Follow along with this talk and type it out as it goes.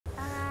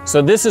So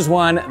this is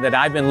one that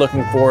I've been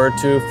looking forward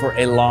to for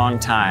a long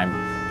time.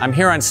 I'm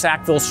here on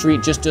Sackville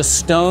Street, just a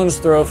stone's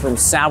throw from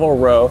Savile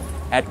Row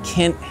at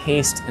Kent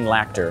Haste in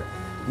Lachter.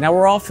 Now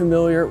we're all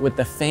familiar with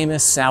the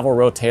famous Savile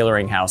Row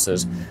tailoring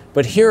houses,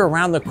 but here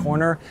around the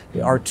corner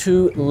are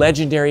two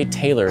legendary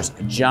tailors,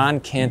 John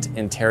Kent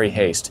and Terry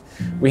Haste.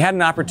 We had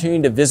an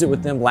opportunity to visit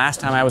with them last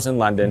time I was in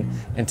London,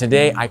 and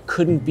today I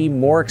couldn't be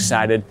more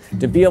excited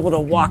to be able to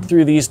walk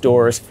through these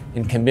doors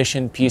and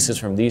commission pieces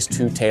from these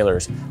two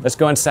tailors. Let's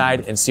go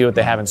inside and see what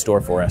they have in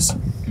store for us.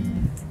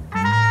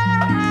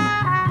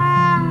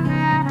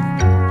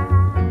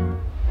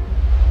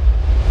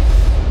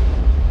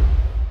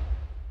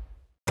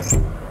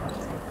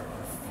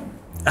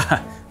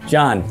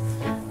 John,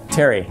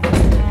 Terry.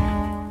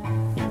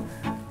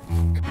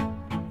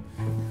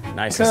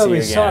 Nice to see you again.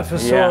 Kirby, sight for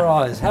sore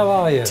eyes. How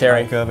are you?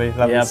 Terry. Hi, Kirby.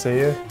 Lovely to see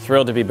you.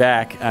 Thrilled to be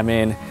back. I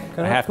mean,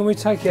 can we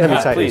take your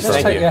hat? Please,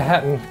 Let's take your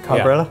hat and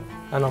umbrella.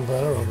 An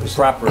umbrella, obviously.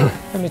 Proper.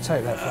 Let me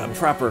take that from you.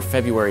 Proper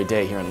February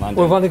day here in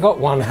London. We've only got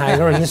one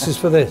hanger, and this is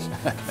for this.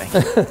 Thank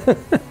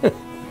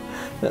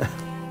you.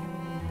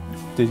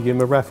 Did you give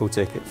him a raffle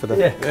ticket for the?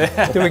 Yeah.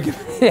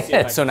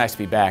 It's so nice to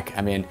be back.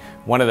 I mean,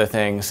 one of the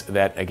things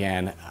that,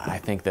 again, I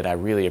think that I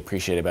really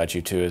appreciate about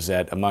you two is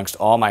that amongst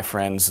all my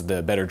friends,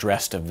 the better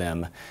dressed of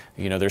them,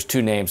 you know, there's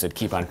two names that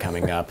keep on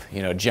coming up.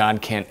 You know, John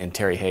Kent and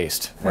Terry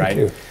Haste, right? Thank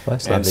you.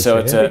 That's and so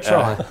it's a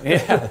try.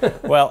 yeah.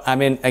 Well, I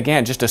mean,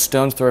 again, just a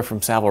stone's throw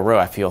from Savile Row,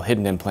 I feel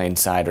hidden in plain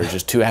sight are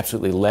just two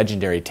absolutely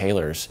legendary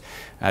tailors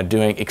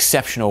doing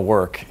exceptional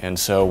work, and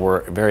so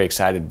we're very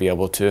excited to be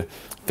able to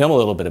film a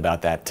little bit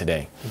about that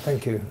today.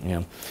 Thank you.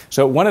 Yeah.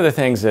 So one of the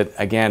things that,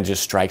 again,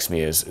 just strikes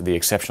me is the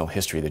exceptional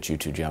history that you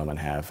two gentlemen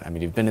have. I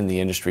mean, you've been in the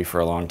industry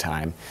for a long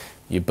time.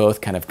 You both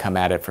kind of come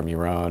at it from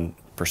your own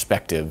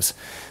perspectives.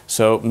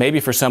 So maybe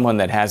for someone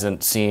that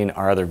hasn't seen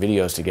our other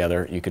videos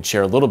together, you could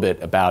share a little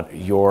bit about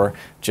your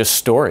just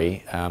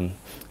story and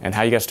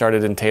how you got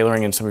started in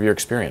tailoring and some of your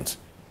experience.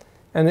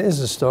 And it is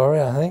a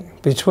story, I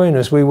think. Between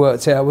us, we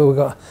worked out we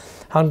got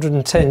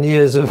 110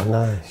 years of...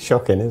 No,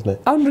 shocking, isn't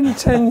it?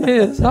 110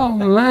 years, oh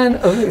man,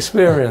 of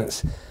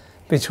experience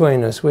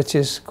between us, which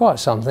is quite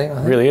something, I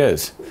think. It really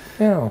is.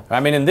 Yeah. I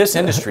mean, in this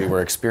industry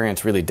where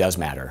experience really does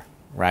matter,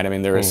 right? I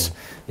mean, there is,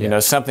 you know,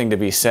 something to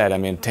be said. I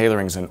mean,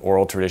 tailoring is an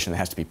oral tradition that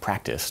has to be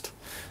practiced,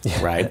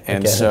 right?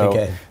 And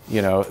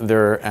you know,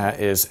 there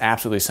is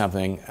absolutely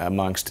something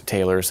amongst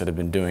tailors that have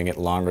been doing it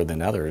longer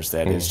than others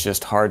that is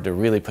just hard to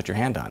really put your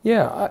hand on.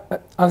 Yeah,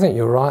 I think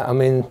you're right. I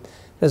mean,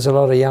 there's a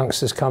lot of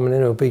youngsters coming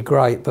in who'll be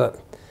great, but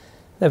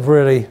they've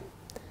really,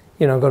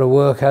 you know, got to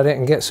work at it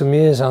and get some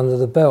years under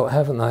the belt,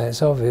 haven't they?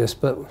 It's obvious,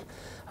 but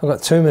I've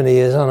got too many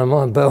years under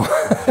my belt.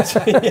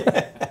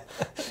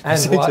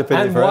 And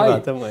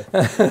weight. Don't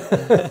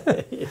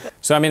we?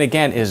 So, I mean,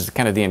 again, is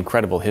kind of the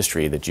incredible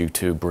history that you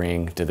two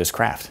bring to this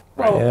craft.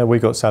 Right? Yeah,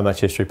 we've got so much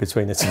history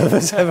between the two of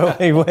us, haven't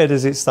we? Where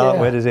does it start?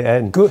 Where does it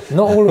end? Good.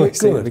 Not all of it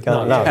good. We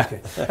can't know.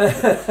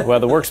 Well,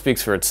 the work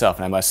speaks for itself,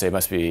 and I must say it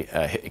must be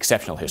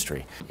exceptional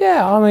history.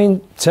 Yeah, I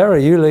mean,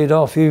 Terry, you lead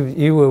off.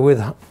 You were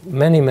with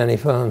many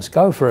firms.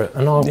 Go for it.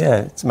 And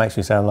yeah, it makes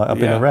me sound like I've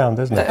been around,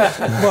 doesn't it?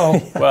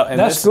 well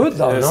that's good,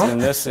 though, no? In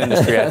this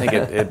industry, I think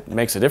it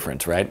makes a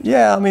difference, right?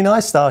 Yeah, I mean, I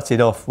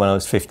started off when I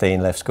was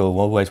 15, left school.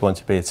 I always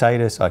wanted to be a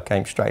tailor, so I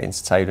came straight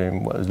into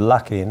tailoring. I was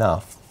lucky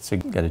enough to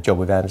get a job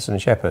with Anderson &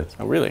 Shepherd.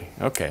 Oh, really?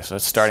 Okay, so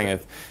it's starting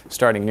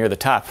near the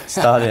top.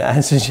 Started at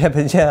Anderson &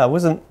 Shepherd, yeah. I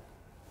wasn't, you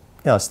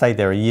know, I stayed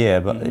there a year,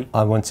 but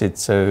I wanted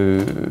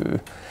to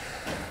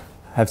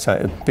have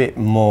something a bit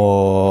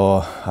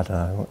more, I don't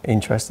know,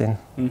 interesting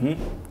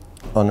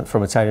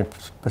from a tailoring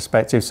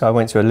perspective. So I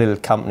went to a little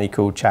company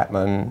called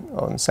Chapman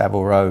on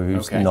Savile Row,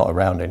 who's not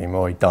around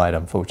anymore. He died,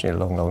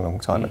 unfortunately, a long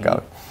time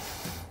ago.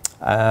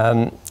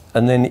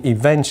 And then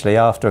eventually,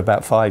 after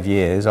about 5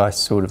 years, I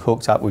sort of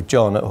hooked up with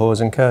John at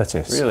Hawes &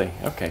 Curtis. Really?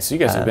 Okay, so you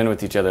guys have been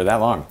with each other that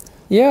long.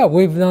 Yeah,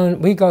 we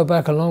go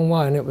back a long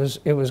way, and it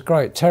was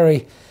great.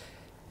 Terry,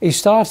 he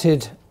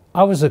started,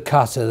 I was a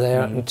cutter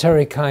there, and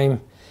Terry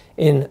came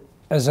in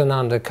as an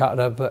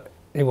undercutter, but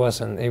he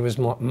wasn't. He was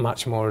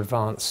much more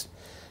advanced.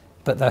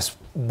 But that's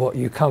what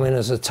you come in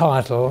as a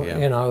title,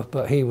 you know,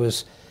 but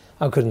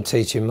I couldn't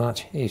teach him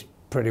much. He's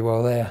pretty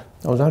well there.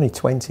 I was only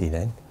 20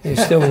 then. You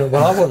still,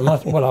 well, I wasn't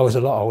much. Well, I was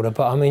a lot older,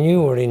 but I mean,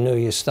 you already knew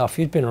your stuff.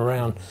 You'd been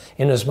around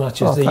in as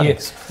much as the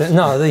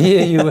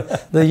year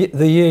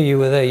you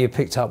were there, you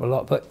picked up a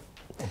lot. But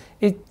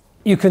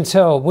you can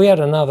tell we had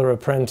another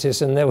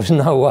apprentice, and there was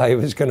no way he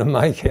was going to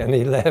make it, and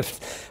he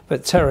left.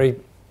 But Terry,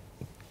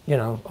 you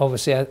know,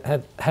 obviously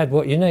had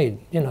what you need.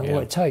 You know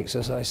what it takes,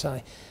 as they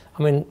say.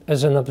 I mean,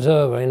 as an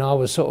observer, you know, I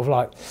was sort of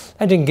like,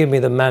 they didn't give me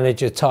the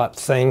manager type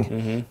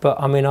thing, but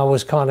I mean, I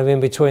was kind of in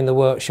between the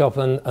workshop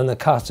and the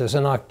cutters,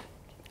 and I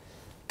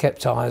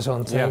kept eyes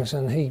on things,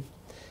 and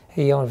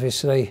he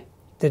obviously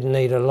didn't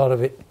need a lot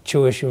of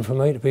tuition from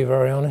me, to be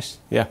very honest.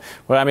 Yeah,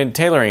 well, I mean,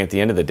 tailoring at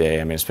the end of the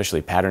day, I mean,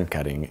 especially pattern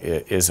cutting,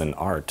 is an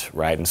art,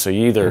 right? And so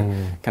you either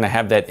kind of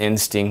have that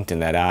instinct and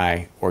that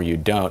eye, or you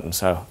don't. And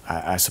so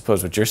I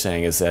suppose what you're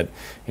saying is that,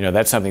 you know,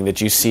 that's something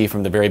that you see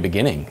from the very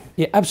beginning.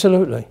 Yeah,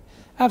 absolutely.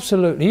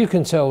 Absolutely, you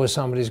can tell where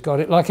somebody's got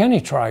it, like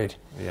any trade.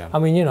 Yeah. I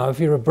mean, you know, if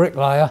you're a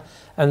bricklayer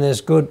and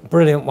there's good,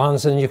 brilliant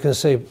ones, and you can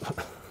see,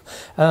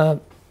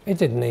 it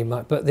didn't need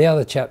much, but the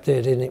other chap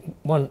did, and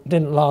one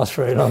didn't last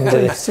very long, did You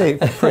it? see it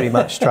pretty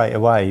much straight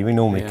away. We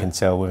normally can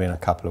tell within a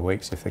couple of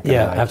weeks if they're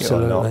going to make it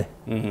or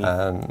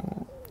not.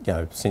 You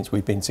know, since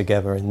we've been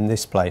together in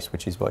this place,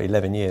 which is what,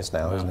 11 years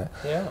now, isn't it?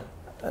 Yeah.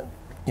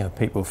 You know,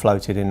 people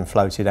floated in and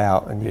floated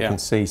out, and you can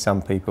see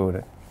some people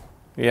that.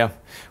 Yeah.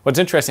 Well, it's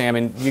interesting. I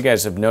mean, you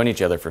guys have known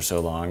each other for so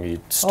long. You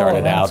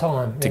started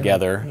out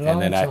together, and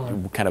then I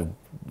kind of,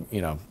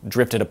 you know,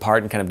 drifted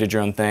apart and kind of did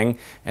your own thing,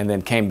 and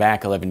then came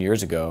back 11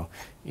 years ago,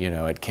 you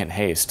know, at Kent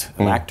Haste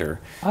Lachter.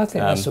 I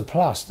think that's a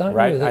plus, don't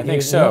right? you? That I think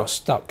you're so. not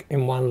stuck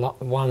in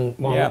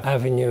one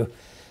avenue.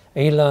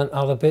 He learnt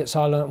other bits.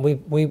 I learnt.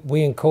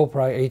 We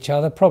incorporate each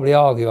other. Probably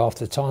argue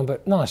after time,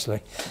 but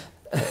nicely.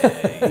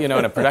 You know,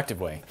 in a productive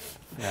way.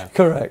 Yeah.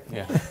 Correct.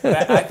 Yeah.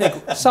 I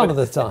think some of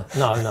the time.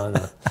 No.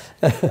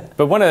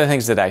 But one of the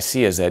things that I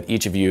see is that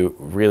each of you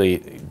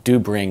really do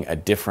bring a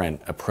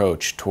different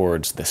approach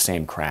towards the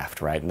same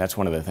craft, right? And that's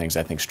one of the things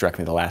I think struck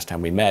me the last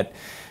time we met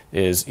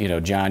is, you know,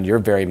 John, you're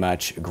very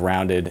much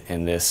grounded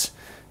in this,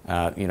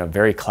 you know,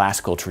 very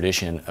classical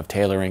tradition of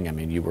tailoring. I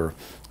mean, you were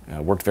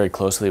worked very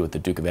closely with the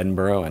Duke of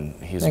Edinburgh,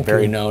 and he's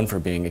very known for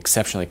being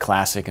exceptionally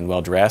classic and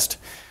well-dressed.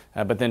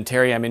 But then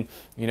Terry, I mean,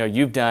 you know,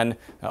 you've done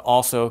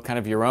also kind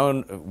of your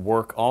own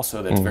work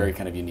also that's very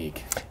kind of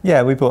unique.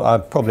 Yeah, we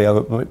brought probably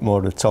a bit more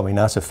of the Tommy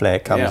Nutter flair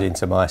comes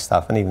into my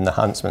stuff, and even the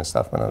Huntsman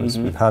stuff when I was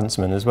with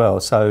Huntsman as well.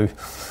 So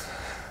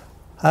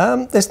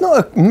there's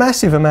not a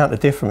massive amount of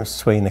difference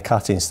between the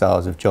cutting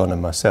styles of John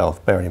and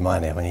myself, bearing in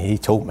mind, I mean, he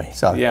taught me.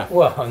 So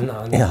well,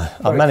 no. Yeah,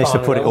 I've managed to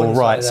put it all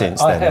right since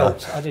then. I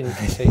helped. I didn't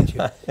teach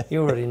you.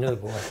 You already knew,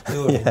 boy.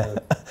 You already knew.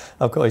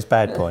 I've got his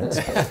bad points.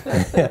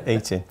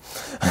 Eating.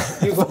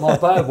 You've got my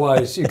bad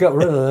ways. You got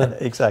rid of them.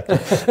 Exactly.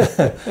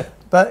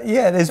 But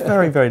yeah, there's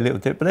very, very little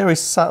but there is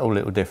subtle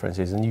little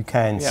differences, and you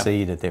can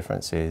see the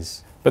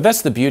differences. But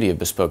that's the beauty of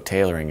bespoke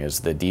tailoring,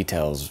 is the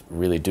details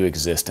really do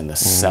exist in the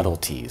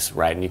subtleties,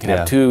 right? And you can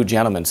have two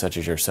gentlemen such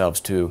as yourselves,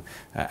 two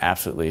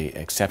absolutely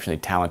exceptionally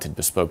talented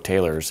bespoke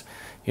tailors,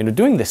 you know,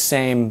 doing the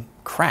same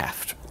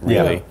craft,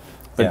 really,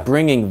 but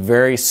bringing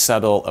very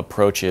subtle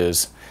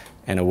approaches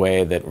in a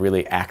way that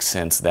really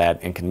accents that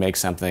and can make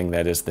something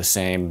that is the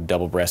same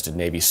double-breasted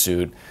navy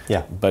suit,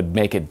 but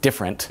make it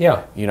different,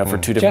 you know, for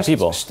two different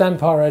people. Just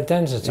stamp our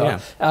identity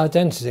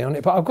on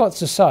it. But I've got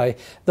to say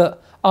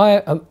that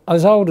I am,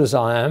 as old as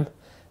I am,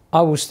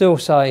 I will still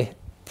say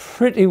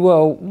pretty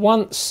well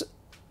once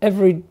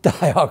every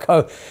day I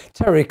go,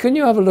 Terry, can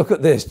you have a look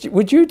at this?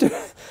 Would you do?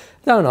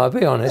 Don't I?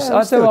 Be honest.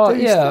 I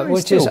do.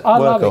 Which is I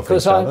love it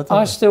because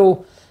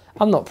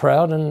I'm not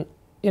proud, and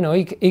you know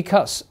he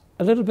cuts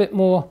a little bit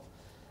more.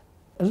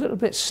 A little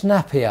bit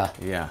snappier.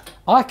 Yeah.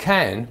 I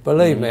can,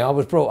 believe me, I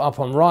was brought up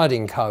on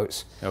riding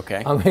coats.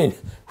 Okay. I mean,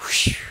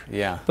 whoosh.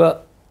 Yeah.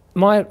 But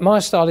my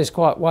style is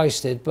quite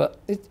wasted, but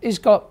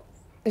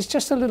it's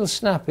just a little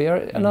snappier,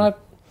 and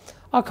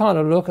I kind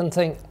of look and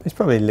think... There's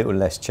probably a little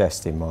less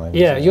chest in mine.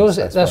 Yeah, yours,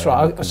 that's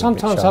right. I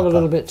sometimes have a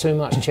little bit too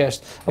much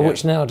chest,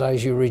 which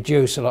nowadays you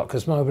reduce a lot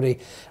because nobody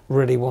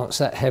really wants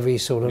that heavy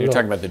sort of You're look.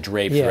 talking about the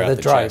drape throughout the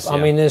drape. chest. I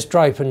mean, there's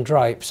drape and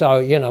drape. So,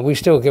 you know, we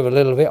still give a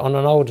little bit on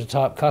an older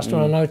type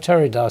customer. I know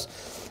Terry does.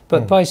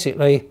 But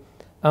basically,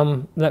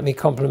 let me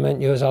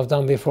compliment you as I've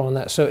done before on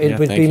that. So it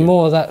would be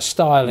more that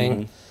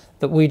styling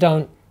that you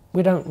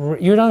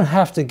don't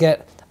have to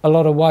get a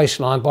lot of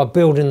waistline by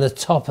building the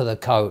top of the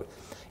coat.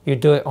 You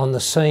do it on the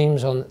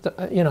seams, on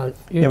you know,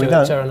 you do it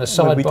there on the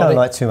side body. We don't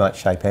like too much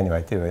shape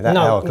anyway, do we? That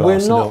no, we're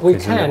not. We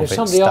can. If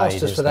somebody staid,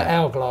 asked us for that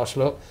hourglass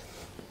look,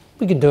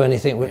 we can do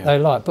anything they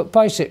like. But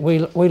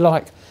basically, we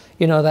like,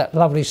 you know, that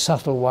lovely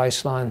subtle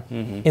waistline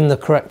in the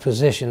correct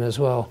position as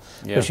well.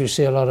 Because you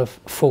see a lot of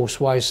false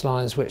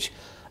waistlines which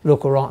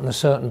look all right on a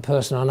certain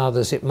person, on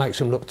others it makes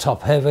them look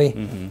top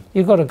heavy.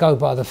 You've got to go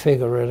by the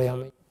figure, really. I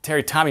mean,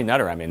 Terry, Tommy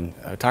Nutter, I mean,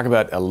 talk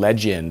about a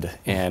legend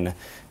in,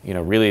 you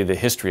know, really the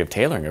history of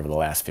tailoring over the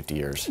last 50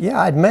 years. Yeah,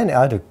 I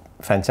had a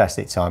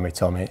fantastic time with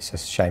Tommy. It's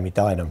just a shame he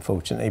died,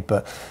 unfortunately.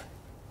 But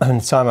the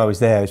time I was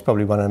there, it was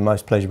probably one of the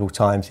most pleasurable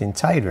times in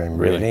tailoring,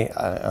 really.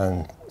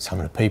 And some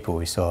of the people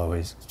we saw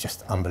was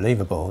just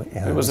unbelievable.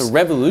 You know, it was a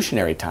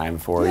revolutionary time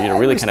for, you know,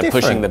 really kind of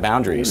pushing the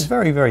boundaries. It was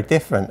very, very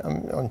different.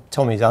 On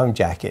Tommy's own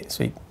jackets,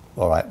 we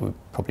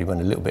probably went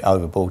a little bit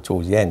overboard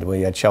towards the end where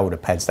you had shoulder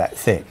pads that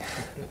thick.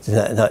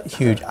 That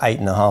huge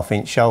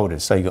 8.5-inch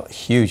shoulders, so you got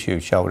huge,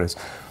 huge shoulders.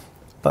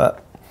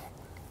 But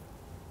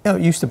you know,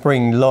 it used to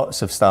bring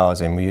lots of styles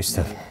in. We used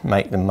to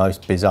make the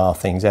most bizarre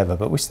things ever,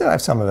 but we still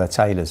have some of our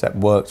tailors that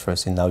worked for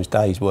us in those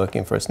days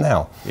working for us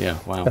now. Yeah,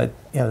 wow. But,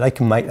 you know, they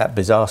can make that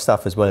bizarre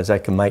stuff as well as they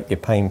can make your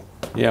plain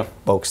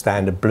bog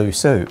standard blue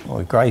suit or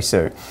a grey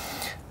suit.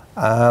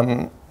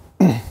 But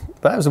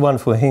that was a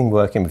wonderful thing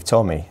working with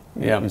Tommy.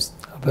 It was,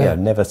 you know,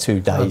 never 2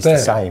 days the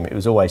same. It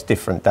was always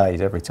different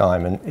days every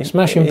time. And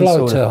smashing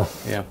blow tail.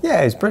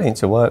 Yeah, it was brilliant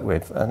to work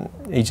with. And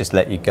he just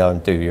let you go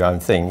and do your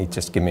own thing. He'd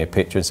just give me a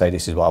picture and say,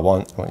 this is what I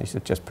want. I want you to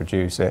just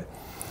produce it.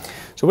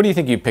 So what do you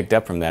think you picked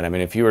up from that? I mean,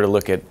 if you were to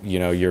look at, you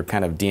know, your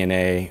kind of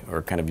DNA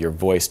or kind of your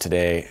voice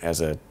today as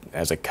a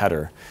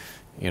cutter,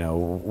 you know,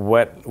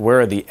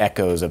 where are the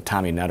echoes of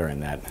Tommy Nutter in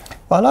that?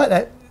 Well, I like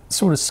that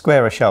sort of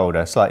squarer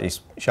shoulder, slightly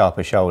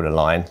sharper shoulder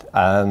line.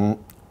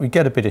 We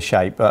get a bit of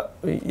shape, but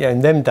yeah,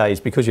 in them days,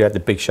 because you had the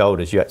big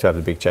shoulders, you had to have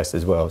the big chest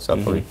as well, so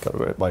I probably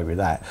got away with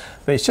that.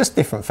 But it's just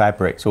different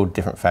fabrics, all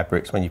different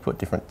fabrics, when you put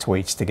different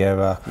tweeds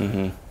together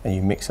and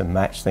you mix and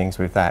match things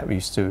with that. We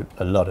used to do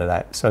a lot of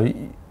that. So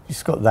you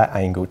just got that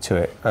angle to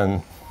it.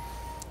 And,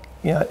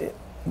 you know,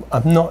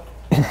 I'm not,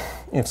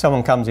 if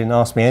someone comes in and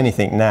asks me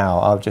anything now,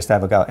 I'll just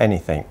have a go at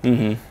anything.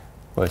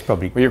 Well, it's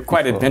probably... Well, you're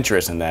quite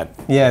adventurous in that.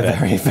 Yeah,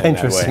 very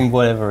adventurous in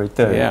whatever we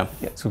do. Yeah.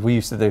 So we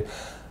used to do,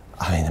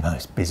 I mean, the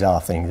most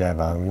bizarre things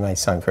ever. We made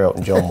something for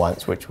Elton John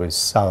once, which was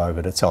so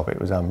over the top, it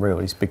was unreal.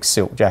 These big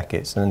silk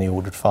jackets, and then he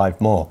ordered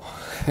 5 more.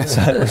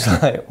 So it was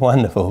like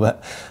wonderful,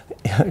 but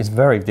it was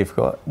very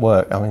difficult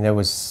work. I mean,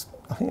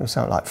 I think it was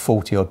something like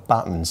 40 odd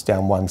buttons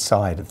down one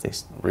side of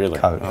this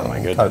coat. Oh my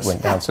goodness. Coat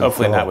went down to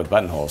Hopefully the floor. not with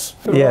buttonholes.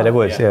 Yeah, there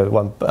was,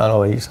 one button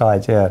on each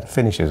side, yeah. The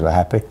finishers were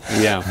happy.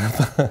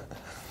 Yeah.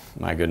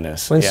 My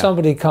goodness. When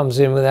somebody comes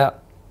in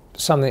without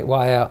something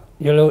way out,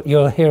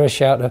 you'll hear a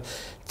shout of,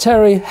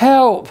 "Terry,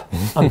 help!"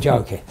 I'm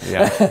joking.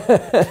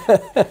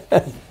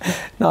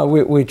 No,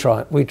 we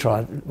try.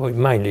 We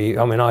mainly,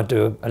 I mean, I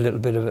do a little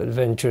bit of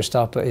adventurous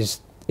stuff, but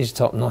he's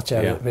top notch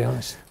at it, to be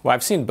honest. Well,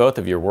 I've seen both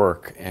of your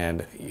work,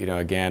 and you know,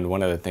 again,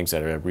 one of the things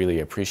that I really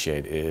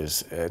appreciate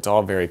is it's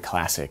all very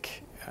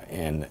classic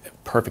and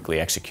perfectly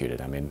executed.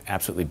 I mean,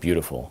 absolutely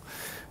beautiful.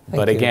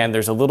 But again,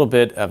 there's a little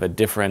bit of a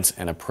difference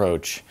in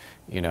approach.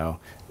 You know,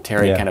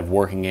 Terry kind of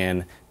working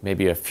in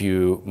maybe a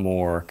few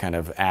more kind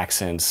of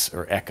accents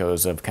or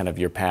echoes of kind of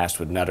your past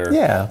with Nutter.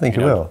 Yeah, I think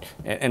it will.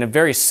 In a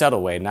very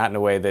subtle way, not in a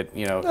way that,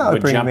 you know,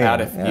 would jump out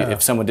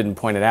if someone didn't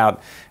point it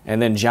out.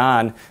 And then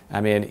John,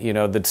 I mean, you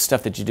know, the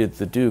stuff that you did with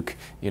the Duke,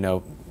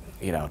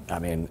 I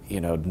mean,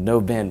 no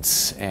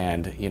vents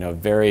and, you know,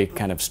 very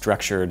kind of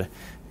structured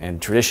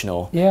and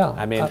traditional. Yeah.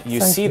 I mean, you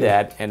see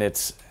that and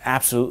it's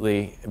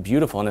absolutely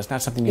beautiful, and it's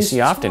not something you see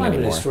often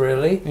anymore. It's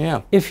really.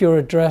 Yeah. If you're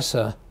a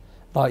dresser,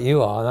 like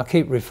you are, and I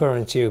keep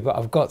referring to you, but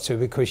I've got to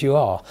because you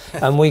are,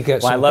 and we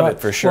get well, some I love it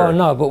for sure. Well,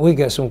 no, but we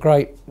get some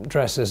great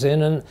dressers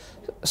in, and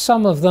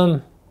some of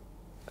them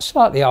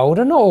slightly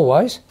older, not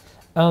always,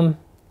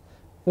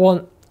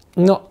 want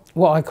not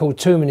what I call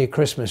too many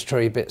Christmas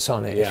tree bits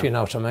on it, if you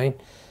know what I mean.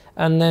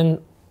 And then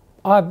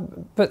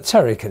but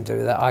Terry can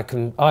do that.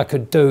 I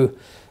could do.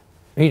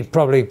 He'd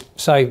probably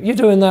say, "You're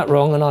doing that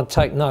wrong," and I'd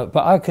take note.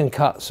 But I can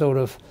cut sort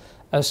of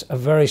a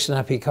very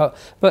snappy cut.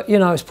 But you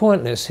know, it's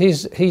pointless.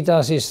 He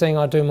does his thing,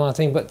 I do my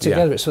thing. But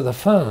together, it's for the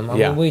firm. I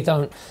mean, we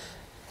don't.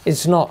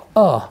 It's not.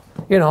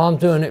 You know, I'm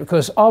doing it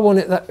because I want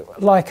it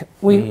that. Like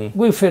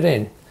we fit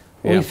in.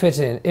 We fit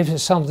in. If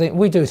it's something,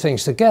 we do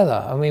things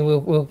together. I mean,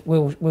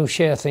 we'll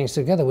share things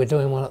together. We're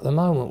doing one at the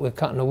moment. We're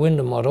cutting a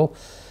window model.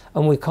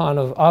 And we kind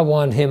of, I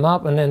wind him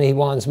up and then he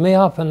winds me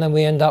up and then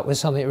we end up with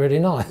something really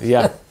nice.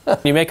 Yeah.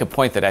 You make a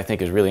point that I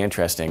think is really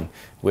interesting,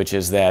 which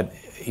is that,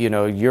 you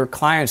know, your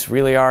clients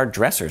really are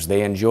dressers.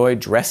 They enjoy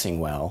dressing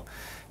well.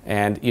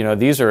 And, you know,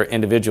 these are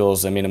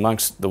individuals, I mean,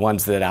 amongst the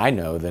ones that I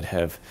know that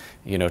have,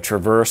 you know,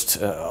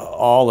 traversed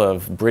all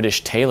of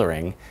British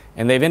tailoring,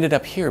 and they've ended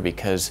up here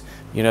because,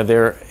 you know,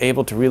 they're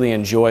able to really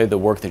enjoy the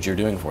work that you're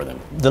doing for them.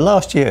 The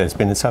last year has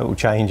been a total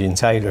change in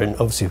tailoring,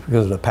 obviously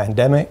because of the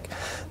pandemic.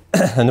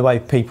 And the way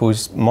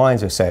people's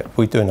minds are set,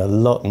 we're doing a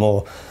lot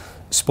more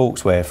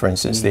sportswear, for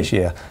instance, this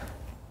year.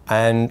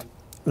 And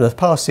the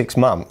past 6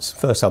 months,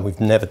 first time we've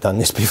never done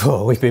this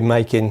before, we've been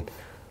making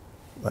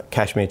like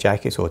cashmere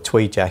jackets or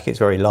tweed jackets,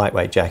 very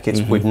lightweight jackets,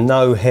 with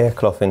no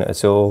haircloth in it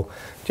at all,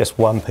 just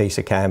one piece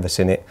of canvas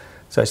in it.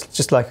 So it's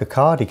just like a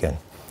cardigan.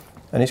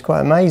 And it's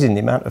quite amazing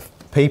the amount of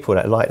people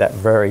that like that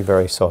very,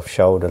 very soft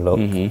shoulder look.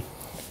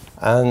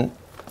 And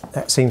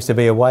that seems to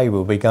be a way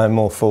we'll be going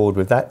more forward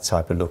with that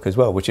type of look as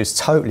well, which is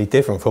totally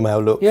different from our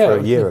look for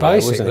a year ago,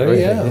 wasn't it? Really?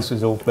 This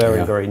was all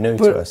very, very new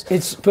to us.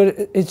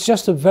 It's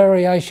just a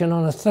variation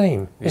on a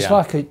theme. It's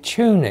like a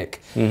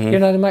tunic. You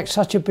know, they make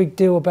such a big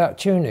deal about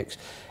tunics.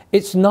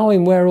 It's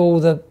knowing where all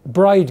the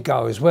braid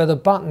goes, where the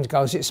button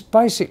goes. It's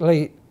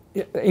basically,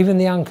 even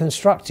the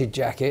unconstructed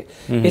jacket,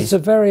 it's a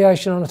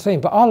variation on a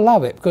theme. But I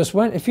love it because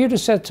if you'd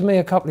have said to me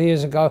a couple of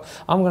years ago,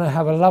 I'm going to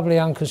have a lovely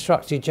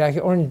unconstructed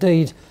jacket, or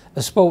indeed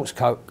a sports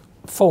coat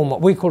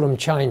format, we call them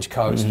change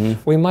coats.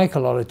 We make a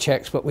lot of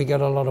checks, but we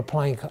get a lot of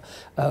plain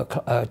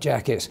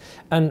jackets.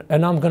 And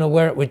I'm going to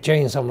wear it with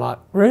jeans. I'm like,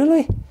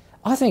 really?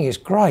 I think it's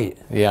great.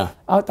 Yeah.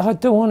 I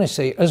do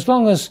honestly, as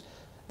long as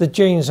the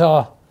jeans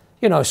are,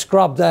 you know,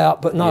 scrubbed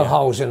out, but no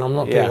holes in them. I'm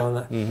not big on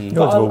that.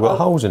 Yours have all got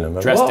holes in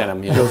them. Dressed in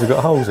them, Yours have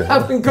got holes in them. I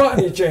haven't got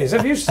any jeans.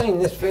 Have you seen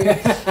this figure?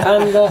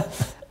 And,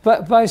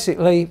 but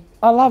basically,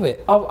 I love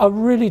it. I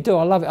really do.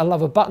 I love it. I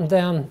love a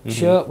button-down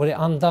shirt with it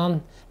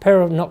undone, pair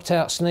of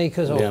knocked-out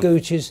sneakers or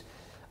Gucci's.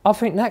 I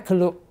think that could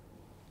look...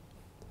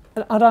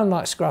 I don't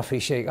like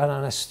scruffy chic. I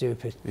know that's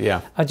stupid.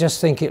 Yeah. I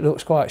just think it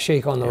looks quite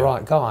chic on the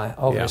right guy.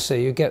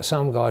 Obviously, you get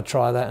some guy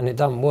try that and it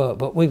doesn't work,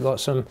 but we've got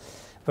some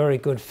very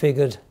good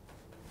figured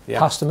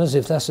customers,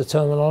 if that's the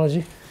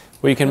terminology.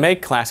 Well, you can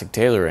make classic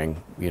tailoring,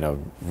 you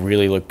know,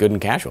 really look good and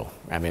casual.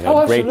 I mean,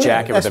 a great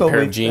jacket with a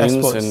pair of jeans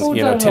and,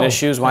 you know, tennis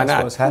shoes, why not?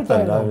 That's what's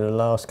happened over the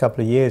last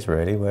couple of years,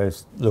 really, where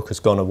look has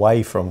gone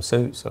away from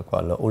suits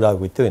quite a lot, although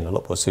we're doing a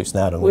lot more suits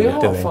now than we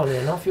were doing funny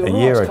enough, a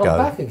year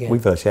ago. We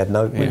virtually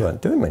had we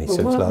weren't doing many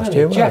suits last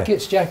year,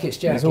 jackets.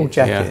 It was all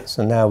jackets,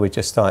 and now we're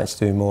just starting to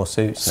do more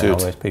suits now,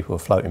 whereas people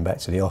are floating back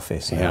to the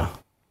office. Yeah.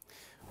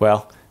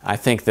 Well, I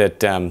think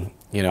that,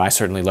 you know, I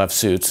certainly love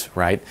suits,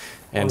 right?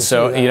 And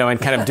so, you know, and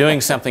kind of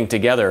doing something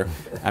together,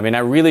 I mean, I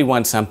really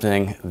want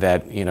something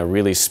that, you know,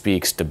 really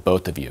speaks to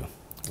both of you,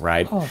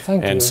 right? Oh,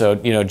 thank you. And so,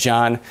 you know,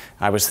 John,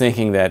 I was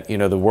thinking that, you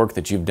know, the work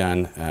that you've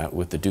done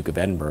with the Duke of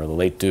Edinburgh, the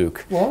late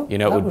Duke, you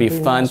know, it would be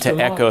fun to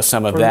echo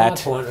some of that.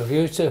 From my point of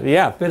view,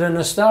 a bit of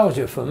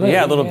nostalgia for me.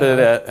 Yeah,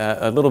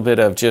 a little bit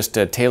of just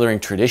tailoring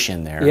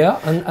tradition there. Yeah,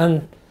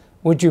 and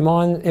would you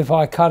mind if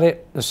I cut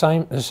it the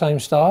same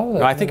style?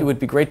 No, I think it would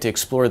be great to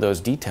explore those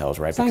details,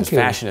 right? Thank because you.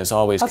 fashion is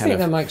always kind of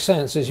that makes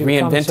sense as you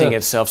reinventing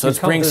itself. So let's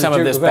bring some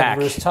of this back.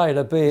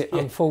 Tailor, be it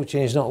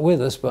unfortunately he's not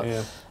with us, but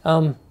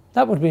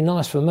that would be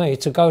nice for me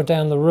to go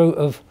down the route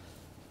of,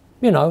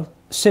 you know,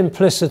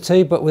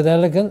 simplicity but with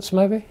elegance,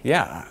 maybe.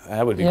 Yeah,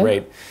 that would be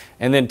great.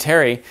 And then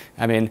Terry,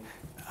 I mean,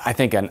 I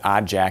think an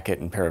odd jacket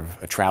and pair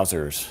of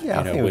trousers, you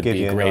know, would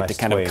be great to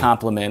kind of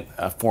complement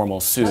a formal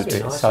suit.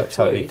 It's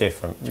totally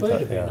different. Tweed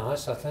would be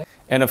nice, I think.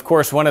 And of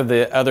course, one of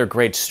the other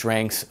great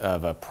strengths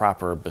of a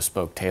proper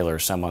bespoke tailor,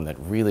 someone that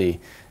really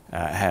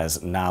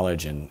has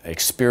knowledge and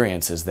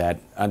experience, is that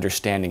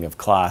understanding of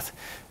cloth,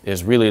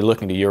 is really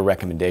looking to your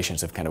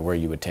recommendations of kind of where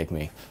you would take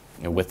me,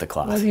 you know, with the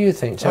cloth. What do you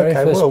think, Terry,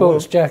 for a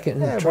sports jacket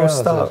and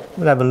trousers?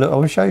 We'll have a look.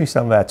 I'll show you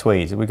some of our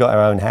tweeds. We've got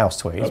our own house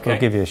tweeds. We'll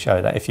give you a show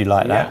of that. If you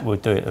like that, we'll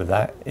do it with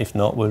that. If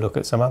not, we'll look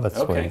at some other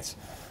tweeds.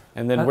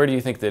 And then where do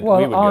you think that we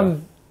would go?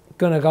 I'm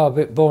going to go a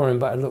bit boring,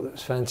 but it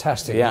looks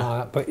fantastic.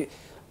 Yeah. But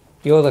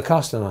you're the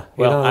customer.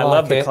 Well, I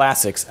love the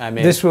classics. I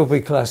mean, this will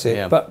be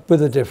classic, but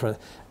with a difference.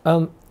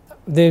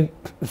 The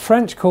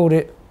French called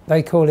it,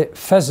 they call it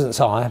pheasant's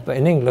eye, but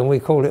in England we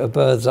call it a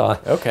bird's eye.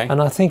 Okay.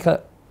 And I think,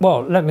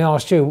 well, let me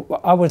ask you,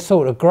 I would have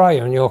thought a grey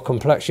on your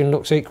complexion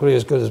looks equally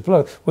as good as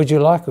blue. Would you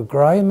like a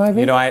grey, maybe?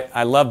 You know,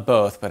 I love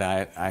both, but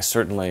I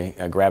certainly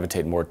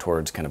gravitate more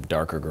towards kind of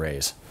darker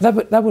greys.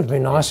 That would be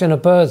nice in a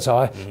bird's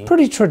eye.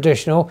 Pretty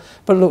traditional,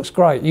 but looks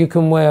great. You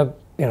can wear,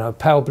 you know,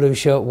 pale blue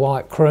shirt,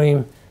 white,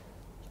 cream,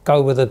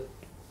 go with a,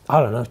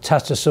 I don't know,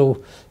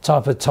 tattersall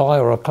type of tie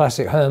or a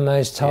classic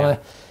Hermes tie.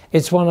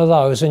 It's one of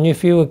those, and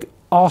if you were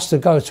asked to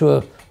go to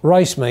a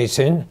race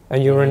meeting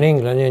and you're in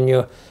England and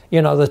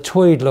you know, the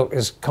tweed look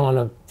is kind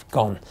of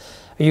gone.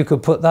 You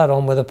could put that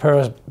on with a pair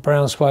of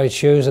brown suede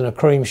shoes and a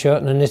cream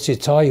shirt and a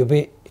knitted tie, you'd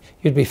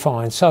be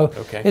fine. So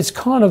it's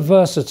kind of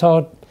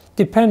versatile,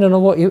 depending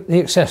on what the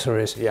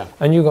accessories. Yeah.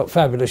 And you've got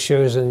fabulous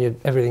shoes and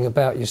everything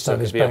about your stuff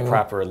is bang on. So it could be a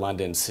proper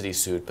London city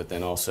suit, but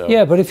then also...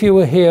 Yeah, but if you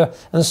were here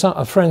and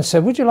a friend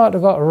said, would you like to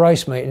go to a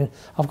race meeting?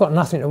 I've got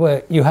nothing to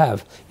wear. You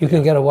have. You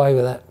can get away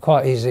with that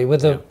quite easy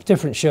with a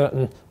different shirt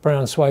and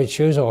brown suede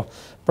shoes or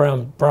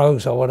brown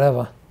brogues or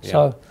whatever.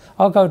 So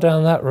I'll go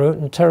down that route,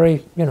 and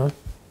Terry, you know,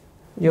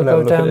 you'll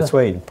go down the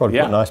tweed. Probably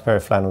put a nice pair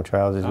of flannel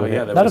trousers with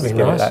it. That'd be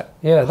nice.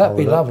 That'd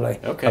be lovely.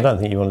 Okay. I don't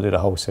think you want to do the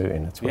whole suit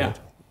in a tweed. Yeah.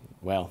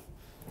 Well...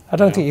 I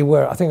don't think you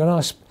wear it. I think a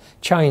nice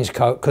change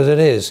coat, because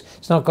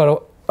it's not got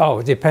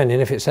a, depending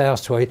if it's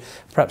house tweed,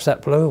 perhaps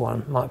that blue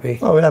one might be.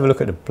 Well, we'll have a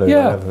look at the blue,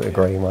 we'll have a look at the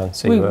green one,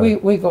 see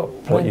we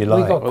got plenty, you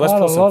like. We got well, let's quite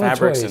pull a some lot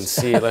fabrics of and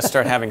see, let's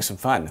start having some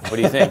fun. What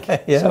do you think?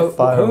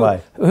 Fire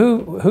away.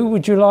 Who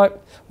would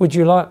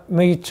you like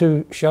me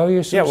to show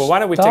you some well, why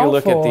don't we take a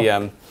look at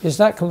the... is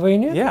that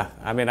convenient? Yeah,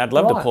 I mean, I'd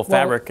love to pull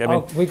fabric. I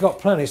mean, we got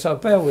plenty, so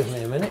bear with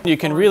me a minute. You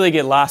can really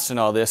get lost in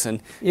all this,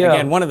 and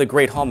again, one of the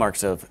great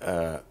hallmarks of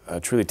a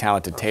truly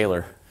talented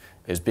tailor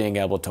is being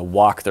able to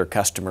walk their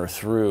customer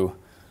through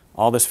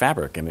all this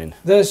fabric. I mean,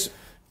 there's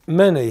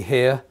many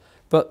here,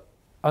 but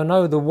I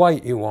know the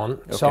weight you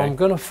want, so I'm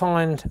going to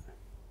find.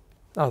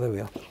 Oh, there we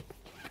are.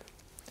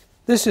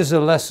 This is a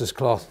Lester's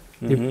cloth.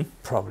 You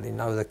probably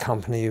know the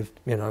company, you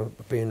know,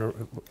 being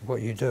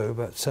what you do,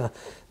 but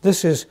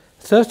this is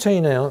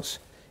 13 ounce.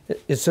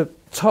 It's a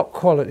top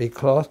quality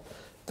cloth.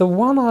 The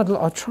one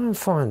I'll try and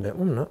find it,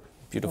 wouldn't it?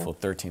 Beautiful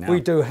 13 ounce. We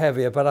do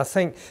heavier, but I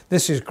think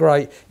this is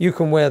great. You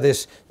can wear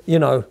this, you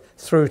know,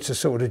 through to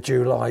sort of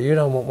July. You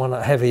don't want one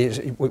that heavy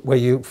where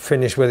you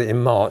finish with it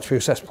in March,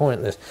 because that's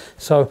pointless.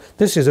 So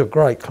this is a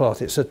great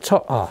cloth. It's a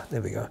top,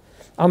 there we go.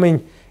 I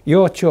mean,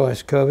 your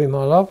choice, Kirby,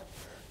 my love,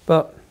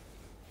 but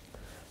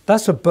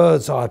that's a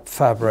bird's eye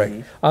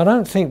fabric. I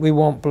don't think we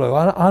want blue.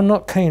 I'm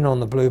not keen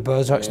on the blue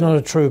bird's eye. It's not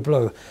a true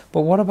blue.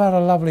 But what about a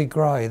lovely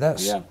grey?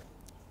 That's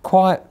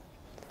quite...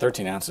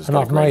 13 ounces. And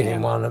I've made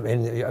him one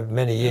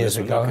many years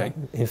ago. Okay.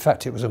 In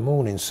fact, it was a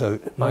morning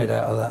suit made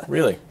out of that.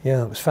 Really?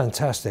 Yeah, it was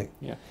fantastic.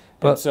 Yeah.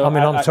 But so I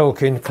mean, I'm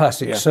talking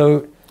classic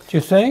suit. Do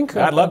you think?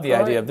 I love the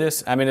idea of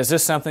this. I mean, is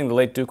this something the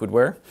late Duke would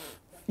wear?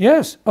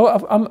 Yes.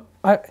 Oh,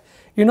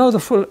 You know the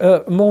full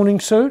morning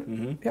suit?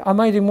 Yeah, I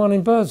made him one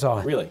in bird's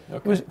eye. Really?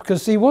 Okay.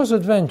 Because he was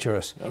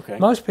adventurous. Okay.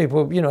 Most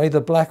people, you know, either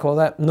black or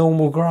that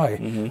normal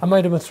grey. I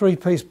made him a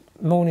 3-piece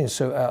morning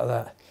suit out of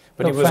that.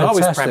 But he was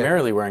always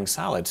primarily wearing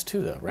solids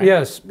too, though, right?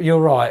 Yes, you're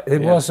right.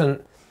 It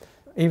wasn't,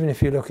 even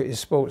if you look at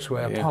his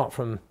sportswear, apart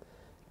from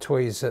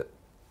tweeds that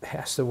he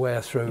has to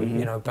wear through,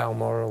 you know,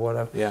 Balmoral or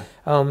whatever. Yeah.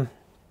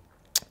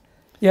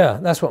 Yeah,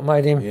 that's what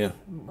made him. Yeah.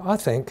 I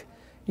think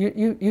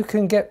you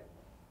can get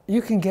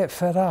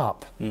fed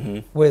up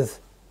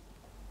with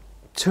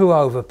too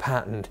over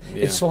patterned.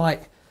 Yeah. It's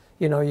like,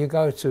 you know, you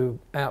go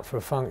out for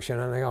a function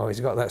and they go, oh,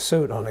 he's got that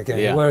suit on again.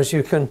 Yeah. Whereas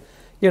you can,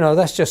 you know,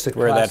 that's just a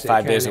wear classic.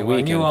 That 5 days a week.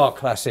 And you are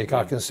classic,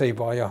 I can see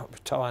by your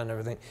tie and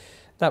everything.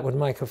 That would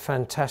make a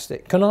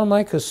fantastic. Can I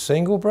make a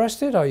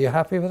single-breasted? Are you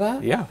happy with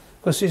that? Yeah.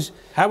 Because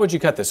how would you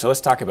cut this? So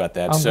let's talk about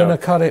that. I'm going to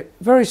cut it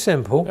very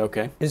simple.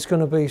 Okay. It's going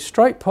to be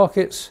straight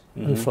pockets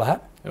and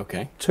flat.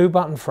 Okay.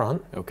 2-button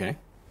front. Okay.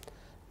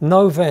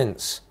 No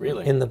vents.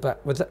 Really? In the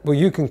back. With that, well,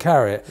 you can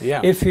carry it. Yeah.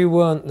 If you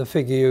weren't the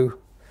figure you,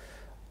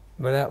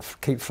 without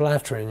keep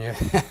flattering you,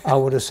 I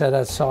would have said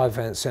had side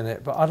vents in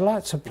it. But I'd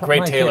like to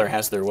great tailor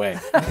has their way.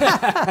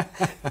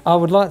 I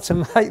would like to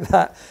make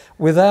that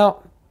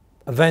without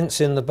vents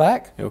in the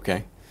back.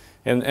 Okay.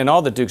 And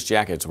all the Duke's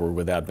jackets were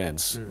without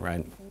vents,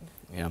 right?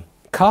 Yeah.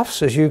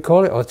 Cuffs, as you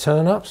call it, or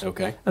turn-ups.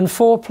 Okay. And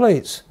 4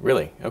 pleats.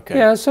 Really? Okay.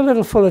 Yeah, it's a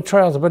little full of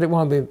trouser, but it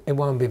won't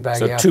be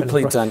baggy. So 2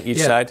 pleats on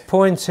each side?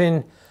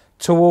 Pointing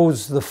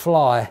towards the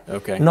fly,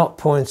 not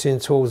pointing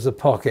towards the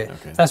pocket.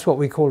 Okay. That's what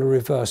we call a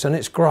reverse, and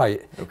it's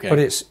great. Okay.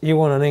 But you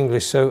want an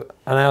English suit,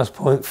 and ours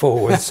point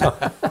forward, so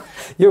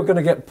you're going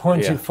to get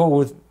pointed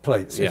forward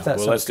pleats. Yeah. If that's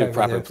well, let's do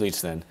proper you.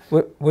 pleats then.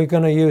 We're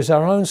going to use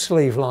our own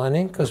sleeve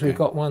lining because we've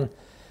got one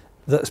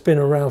that's been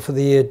around for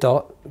the year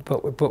dot,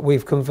 but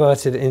we've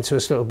converted it into a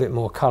little bit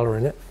more colour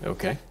in it.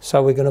 Okay.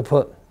 So we're going to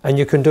put, and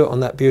you can do it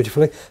on that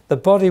beautifully. The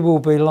body will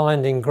be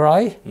lined in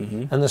grey,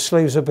 and the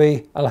sleeves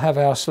I'll have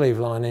our sleeve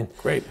lining.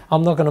 Great.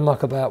 I'm not going to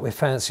muck about with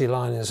fancy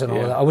linings and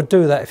all that. I would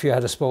do that if you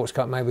had a sports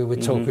cut, maybe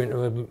we'd talk you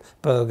into a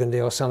burgundy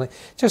or something.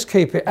 Just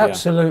keep it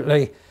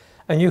absolutely,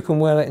 and you can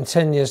wear it in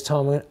 10 years'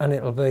 time and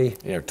it'll be...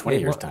 Yeah, 20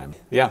 years' time.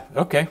 Yeah,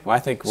 okay. Well, I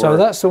think So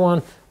that's the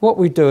one. What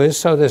we do is,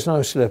 so there's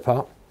no slip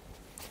up,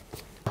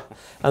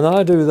 and then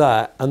I do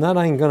that, and that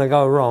ain't going to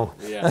go wrong.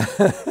 Yeah.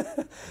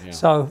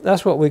 So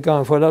that's what we're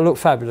going for. It'll look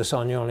fabulous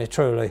on you, only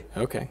truly.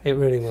 Okay. It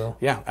really will.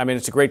 Yeah, I mean,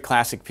 it's a great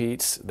classic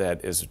piece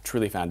that is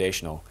truly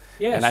foundational.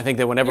 Yes. And I think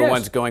that whenever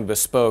one's going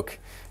bespoke,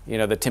 you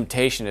know, the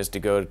temptation is to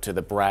go to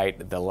the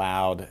bright, the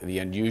loud, the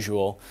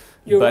unusual.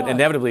 But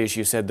inevitably, as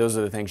you said, those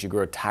are the things you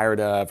grow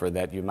tired of or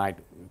that you might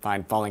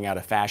find falling out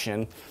of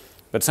fashion.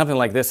 But something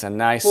like this, a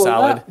nice,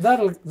 solid...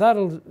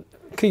 That'll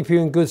keep you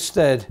in good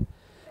stead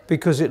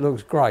because it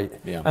looks great.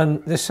 Yeah.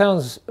 And this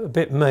sounds a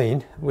bit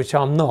mean, which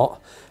I'm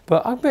not,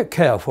 but I'm a bit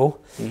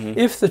careful.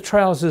 If the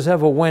trousers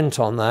ever went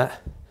on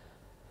that,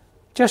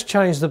 just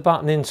change the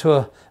button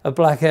into a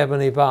black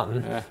ebony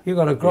button. Yeah, you've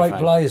got a great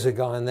blazer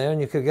going there and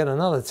you could get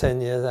another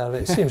 10 years out of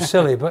it. It seems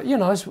silly, but you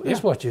know,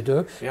 it's what you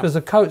do because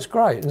the coat's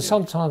great. And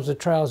sometimes the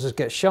trousers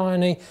get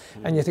shiny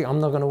and you think, I'm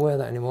not going to wear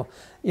that anymore.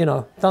 You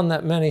know, done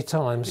that many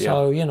times.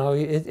 So, you know,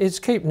 it's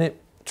keeping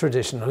it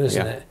traditional,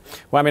 isn't it?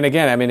 Well, I mean,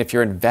 again, if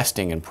you're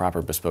investing in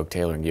proper bespoke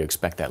tailoring, you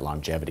expect that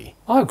longevity.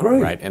 I agree.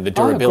 Right, and the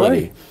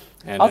durability.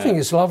 And, I think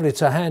it's lovely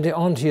to hand it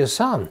on to your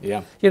son.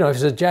 Yeah. You know, if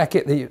it's a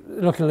jacket that you're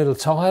looking a little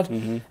tired,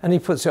 and he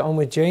puts it on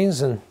with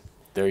jeans, and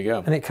there you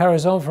go. And it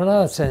carries on for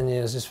another 10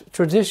 years. It's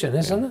tradition,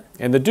 isn't it?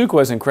 And the Duke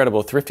was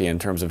incredible thrifty in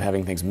terms of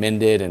having things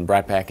mended and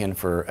brought back in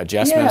for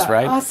adjustments,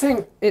 right? I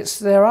think it's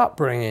their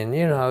upbringing.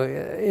 You know,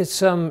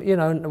 it's you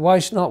know,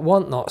 waste not,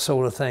 want not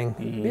sort of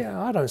thing. Yeah,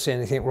 I don't see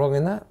anything wrong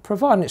in that,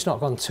 providing it's not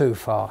gone too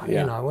far.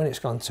 You know, when it's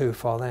gone too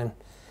far, then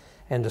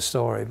end of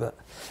story. But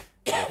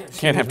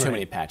can't have too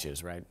many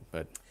patches, right?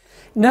 But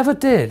never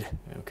did.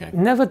 Okay.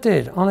 Never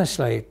did,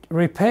 honestly.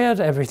 Repaired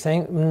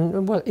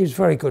everything. Well, he was a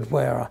very good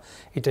wearer.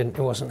 He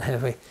wasn't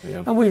heavy.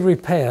 Yeah. And we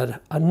repaired.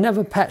 I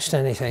never patched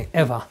anything,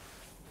 ever.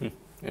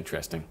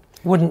 Interesting.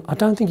 I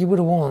don't think he would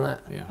have worn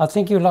that. Yeah. I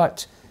think you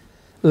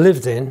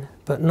lived in,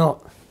 but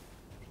not,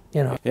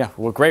 you know. Yeah,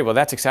 well, great. Well,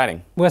 that's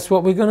exciting. That's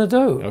what we're going to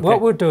do. Okay.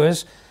 What we'll do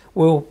is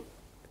we'll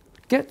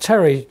get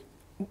Terry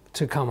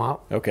to come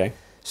up. Okay.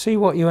 See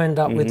what you end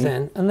up with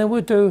then. And then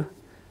we'll do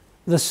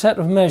the set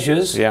of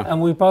measures,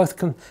 and we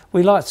both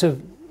we like to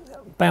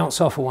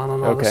bounce off of one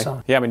another. Okay.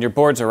 So. Yeah, I mean your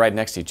boards are right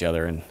next to each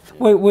other, and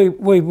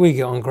we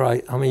get on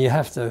great. I mean, you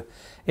have to.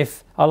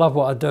 If I love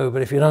what I do,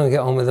 but if you don't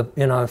get on with it,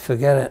 you know,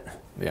 forget it.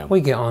 Yeah.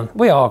 We get on.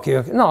 We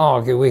argue, not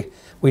argue.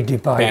 We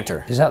debate.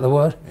 Banter. Is that the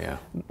word? Yeah.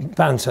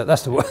 Banter.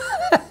 That's the word.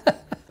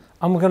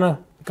 I'm gonna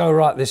go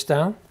write this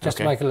down just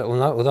to make a little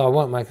note, although I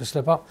won't make a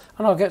slip up,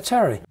 and I'll get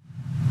Terry.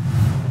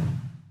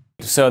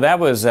 So that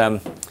was.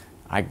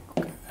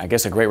 I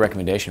guess a great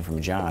recommendation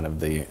from John of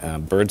the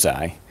bird's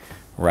eye,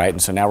 right?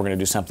 And so now we're going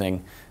to do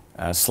something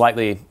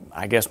slightly,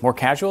 I guess, more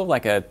casual,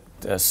 like a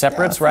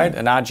separates, right?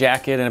 An odd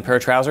jacket and a pair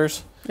of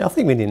trousers. Yeah, I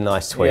think we need a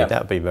nice tweed. That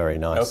would be very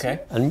nice.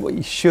 Okay. And what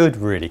you should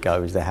really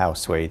go is the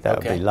house tweed. That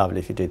would be lovely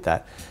if you did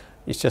that.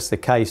 It's just a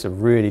case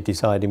of really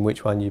deciding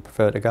which one you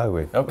prefer to go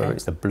with. Okay. Whether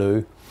it's the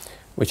blue,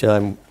 which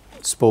I'm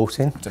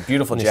sporting. It's a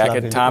beautiful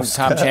jacket. Tom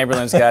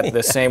Chamberlain's got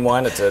the same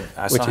one. I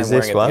saw him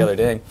wearing it the other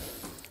day.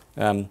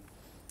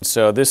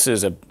 So this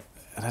is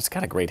that's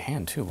got a great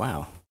hand too.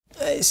 Wow.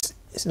 It's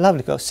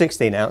lovely. Got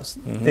 16 ounce.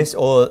 This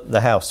or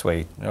the house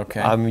suede.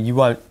 Okay.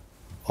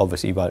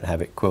 Obviously you won't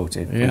have it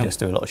quilted. Yeah. We just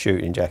do a lot of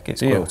shooting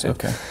jackets quilted. Yeah,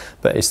 okay.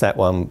 But it's that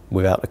one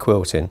without the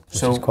quilting,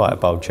 which is quite a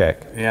bold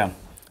check. Yeah.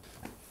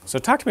 So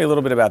talk to me a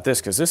little bit about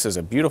this, because this is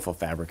a beautiful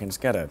fabric and it's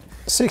got a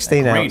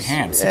 16 great ounce.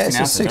 hand. 16 yeah, it's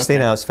ounces, a 16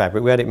 okay. ounce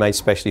fabric. We had it made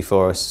specially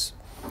for us.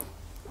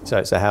 So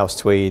it's a house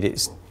tweed.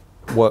 It's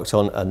worked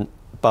on a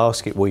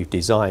basket weave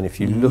design. If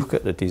you look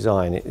at the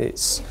design,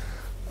 it's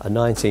a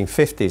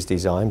 1950s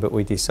design, but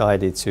we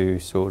decided to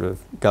sort of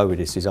go with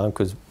this design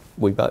because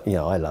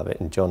I love it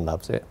and John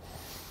loves it.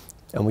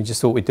 And we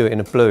just thought we'd do it in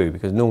a blue,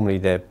 because normally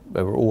they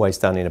were always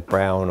done in a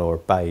brown or a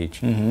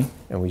beige. And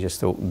we just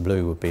thought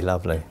blue would be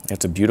lovely.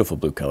 It's a beautiful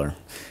blue color.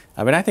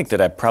 I mean, I think that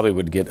I probably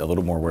would get a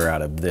little more wear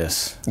out of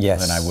this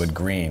than I would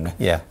green.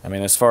 Yeah. I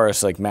mean, as far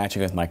as like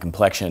matching with my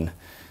complexion,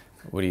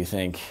 what do you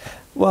think?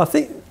 Well, I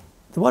think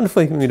the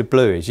wonderful thing with the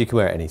blue is you can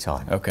wear it any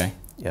time. Okay.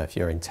 Yeah, if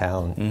you're in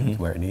town, you can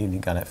wear it in the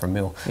evening, going out for a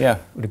meal. Yeah.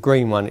 With the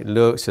green one, it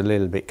looks a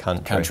little bit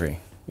country.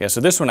 Yeah,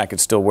 so this one I could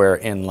still wear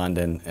in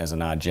London as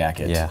an odd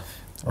jacket. Yeah,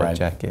 right. A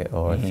jacket,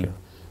 or if you're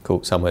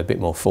caught somewhere a bit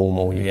more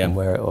formal, you can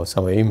wear it, or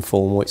somewhere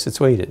informal, it's a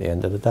tweed at the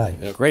end of the day.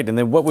 Yeah, great, and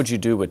then what would you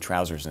do with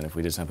trousers then if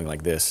we did something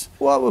like this?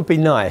 Well, it would be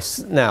nice.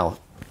 Now,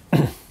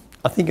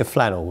 I think a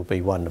flannel would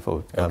be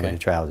wonderful with the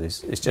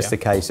trousers. It's just a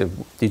case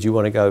of, did you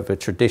want to go with a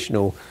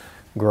traditional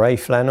grey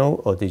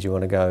flannel, or did you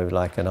want to go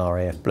like an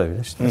RAF blue?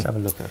 Let's have a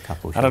look at a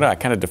couple. I don't know, I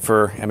kind of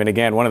defer. I mean,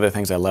 again, one of the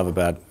things I love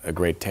about a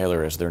great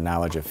tailor is their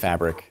knowledge of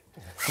fabric.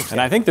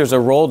 And I think there's a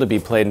role to be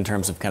played in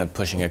terms of kind of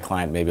pushing a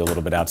client maybe a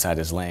little bit outside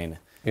his lane.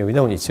 Yeah, we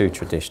don't want you too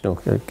traditional.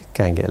 It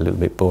can get a little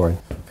bit boring.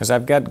 Because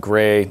I've got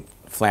grey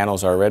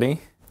flannels already.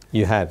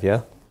 You have,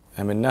 yeah?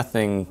 I mean,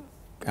 nothing,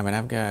 I mean,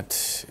 I've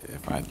got...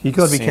 You've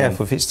got to be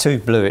careful. If it's too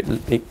blue,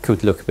 it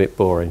could look a bit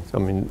boring. I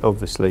mean,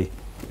 obviously,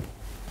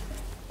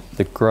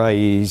 the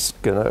grey's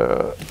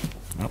gonna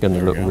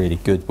look really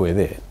good with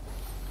it.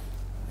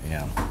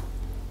 Yeah.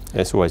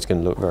 It's always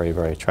going to look very,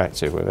 very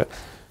attractive with it.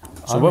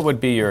 So what would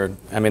be your,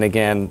 I mean,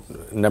 again,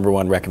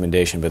 #1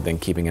 recommendation, but then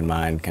keeping in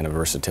mind kind of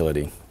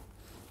versatility?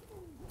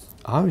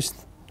 I was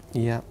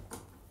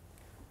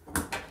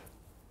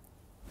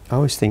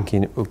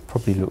thinking it would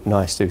probably look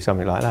nice to do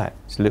something like that.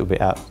 It's a little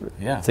bit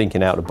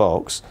thinking out of the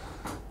box.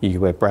 You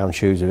could wear brown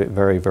shoes with it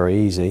very, very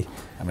easy.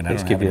 I mean,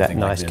 Let's give you that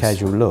nice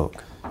casual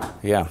look.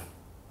 Yeah.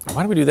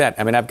 Why don't we do that?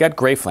 I mean, I've got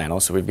grey flannel,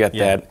 so we've got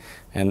that.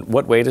 And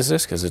what weight is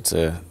this? Because it's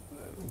a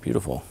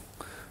beautiful.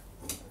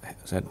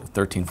 Is that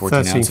 13, 14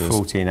 ounces? 13,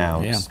 14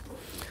 ounce. Yeah.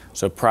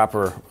 So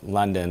proper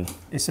London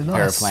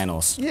pair of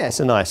flannels. Yeah,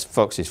 it's a nice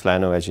Fox's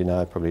flannel, as you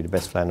know, probably the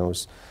best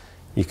flannels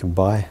you can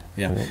buy.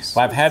 Yeah. Well,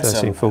 I've had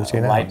 13,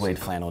 some lightweight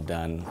flannel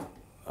done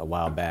a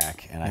while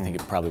back, and I think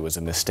it probably was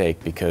a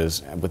mistake,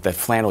 because with that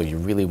flannel, you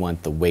really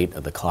want the weight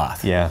of the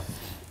cloth. Yeah.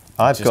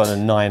 I've got a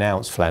 9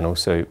 ounce flannel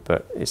suit,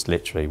 but it's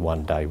literally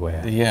one day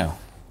wear. Yeah.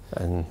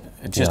 And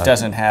it just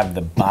doesn't have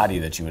the body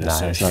that you would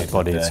associate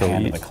with the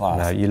hand of the cloth.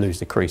 No, you lose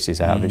the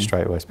creases out of it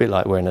straight away. It's a bit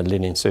like wearing a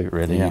linen suit,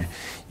 really. Yeah.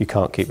 You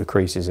can't keep the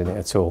creases in it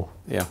at all.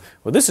 Yeah.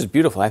 Well, this is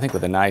beautiful. I think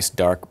with a nice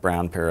dark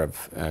brown pair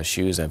of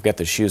shoes. I've got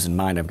the shoes in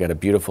mind. I've got a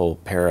beautiful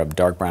pair of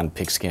dark brown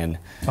pigskin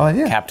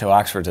cap toe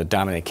Oxfords that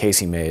Dominic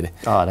Casey made.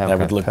 Oh, that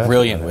would look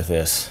brilliant with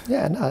this.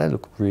 Yeah, no, they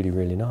look really,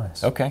 really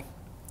nice. Okay.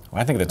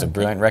 Well, I think that's a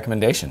brilliant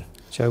recommendation.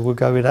 So we'll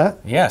go with that?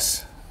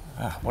 Yes.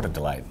 Ah, what a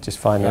delight. Just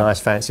find a nice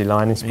fancy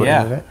lining to put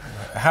in with it.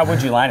 How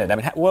would you line it? I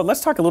mean, well, let's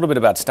talk a little bit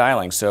about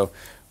styling. So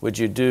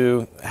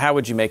how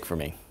would you make for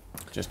me?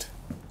 Just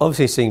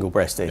obviously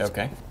single-breasted.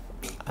 Okay.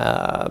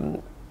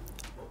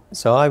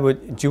 So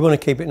do you want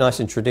to keep it nice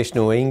and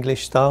traditional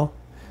English style?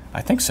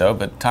 I think so,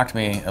 but talk to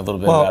me a little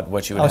bit about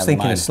what you would have in mind. I was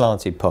thinking a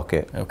slanted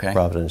pocket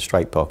rather than a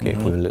straight pocket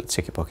with a little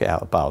ticket pocket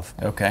out above.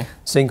 Okay.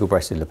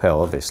 Single-breasted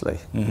lapel, obviously.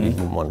 You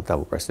wouldn't want a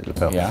double-breasted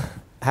lapel. Yeah.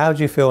 How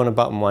do you feel on a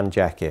button-one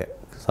jacket?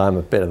 Because I'm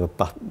a bit of a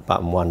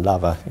button-one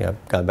lover. You know,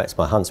 going back to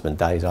my Huntsman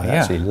days, I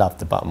actually loved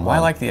the button-one. Well, I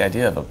like the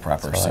idea of a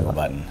proper single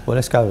button. Well,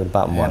 let's go with the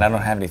button-one. And I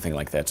don't have anything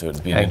like that, so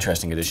it'd be an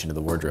interesting addition to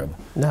the wardrobe.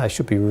 No, it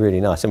should be really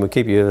nice. And we'll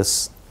keep you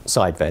with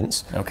side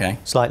vents. Okay.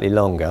 Slightly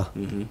longer.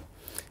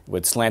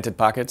 With slanted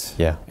pockets?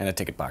 Yeah. And a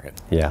ticket pocket?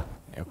 Yeah.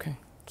 Okay.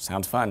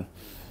 Sounds fun.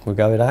 We'll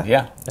go with that?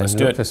 Yeah, let's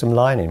do it. For some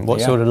lining.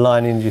 What sort of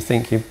lining do you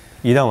think you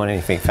don't want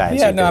anything fancy?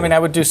 Yeah, no, I mean, I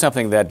would do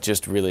something that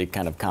just really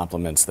kind of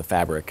complements the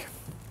fabric.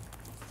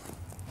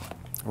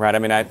 Right, I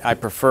mean, I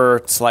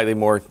prefer slightly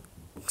more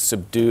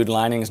subdued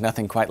linings,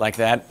 nothing quite like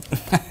that.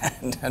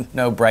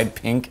 No bright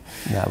pink.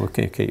 No, we'll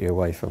keep you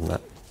away from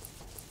that.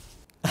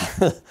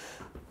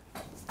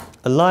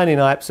 A lining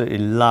I absolutely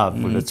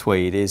love with a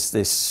tweed is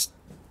this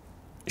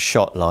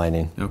shot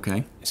lining.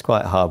 Okay. It's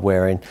quite hard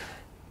wearing.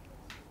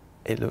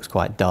 It looks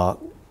quite dark.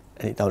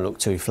 and it don't look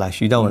too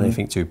flashy. You don't want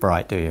anything too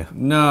bright, do you?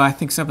 No, I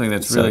think something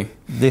that's really...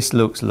 This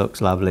looks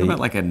lovely. What about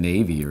like a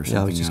navy or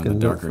something on the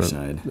darker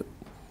side?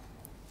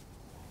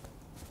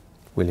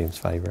 William's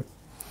favourite.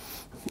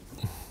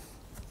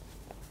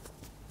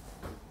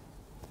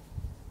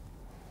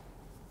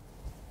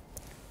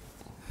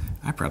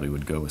 I probably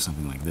would go with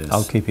something like this.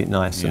 I'll keep it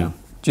nice. Yeah.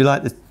 Do you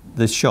like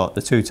the shot,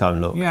 the two-tone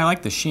look? Yeah, I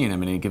like the sheen. I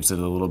mean, it gives it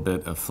a little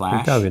bit of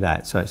flash. We'll go with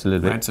that, so it's a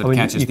little bit... So it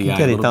catches the eye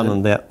a little bit.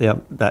 You can get it done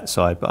on that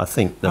side, but I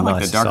think the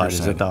nicer side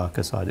is the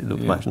darker side. It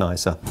looks much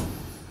nicer.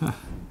 Huh.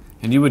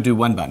 And you would do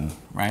one button,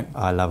 right?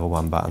 I love a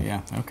one button.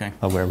 Yeah, okay.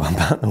 I wear one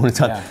button all the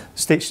time. Yeah.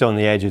 Stitched on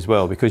the edge as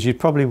well, because you'd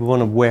probably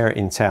want to wear it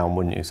in town,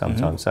 wouldn't you,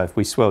 sometimes? So if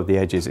we swelled the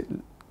edges, it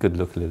could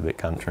look a little bit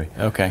country.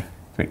 Okay.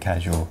 A bit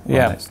casual.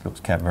 Well, it looks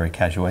very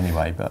casual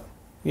anyway, but...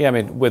 Yeah, I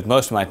mean, with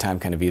most of my time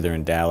kind of either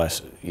in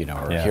Dallas, you know,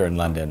 or here in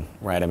London,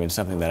 right? I mean,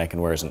 something that I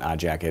can wear as an odd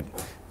jacket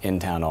in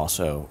town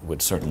also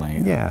would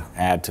certainly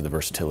add to the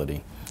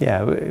versatility.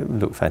 Yeah, it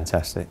would look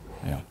fantastic.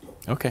 Yeah.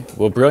 Okay.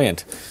 Well,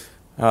 brilliant.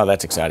 Oh,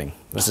 that's exciting.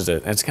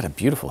 It's got a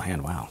beautiful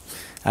hand. Wow.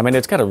 I mean,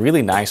 it's got a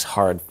really nice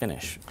hard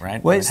finish,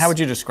 right? Well, how would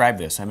you describe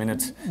this? I mean,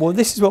 it's... Well,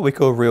 this is what we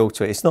call real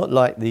tweed. It's not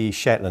like the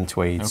Shetland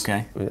tweeds,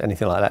 okay,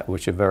 anything like that,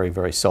 which are very,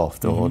 very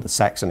soft, or the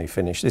Saxony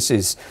finish. This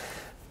is...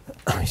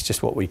 It's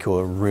just what we call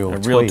a real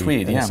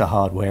tweed. It's a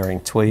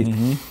hard-wearing tweed.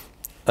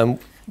 It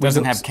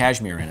doesn't have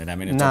cashmere in it. I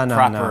mean, it's a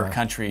proper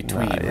country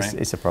tweed, right?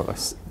 It's a proper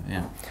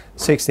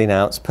 16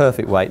 ounce,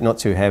 perfect weight, not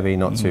too heavy,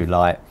 not too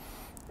light.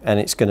 And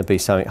it's going to be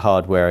something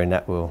hard-wearing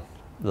that will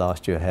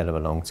last you a hell of a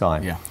long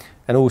time. Yeah.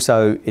 And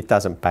also, it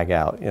doesn't bag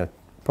out. You know,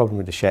 problem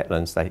with the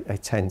Shetlands, they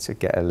tend to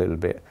get a little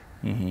bit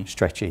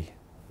stretchy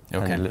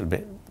and a little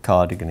bit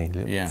cardigan-y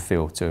little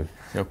feel too.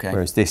 Okay.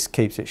 Whereas this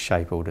keeps its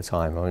shape all the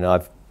time. I mean,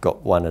 I've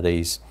got one of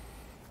these,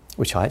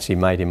 which I actually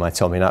made in my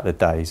Tommy Nutter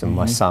days, and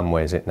my son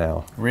wears it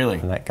now. Really?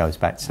 And that goes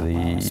back to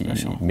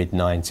the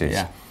mid-90s.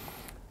 Yeah.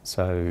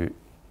 So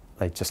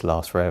they just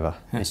last forever.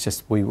 It's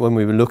just, when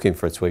we were looking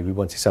for a tweed, we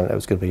wanted something that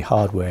was going to be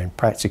hard-wearing,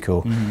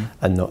 practical,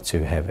 and not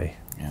too heavy.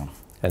 Yeah.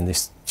 And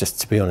this, just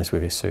to be honest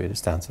with you, suited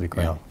us down to the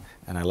ground.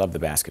 Yeah. And I love the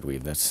basket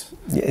weave.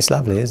 It's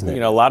lovely, isn't it?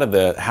 You know, a lot of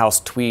the house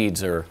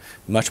tweeds are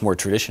much more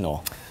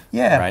traditional.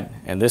 Yeah. Right?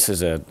 And this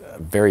is a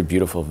very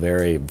beautiful,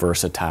 very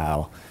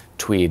versatile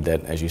tweed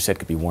that, as you said,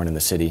 could be worn in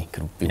the city,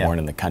 could be worn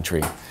in the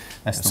country.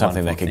 That's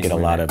something that could get a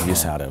lot of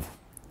use out of.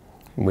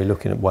 We're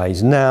looking at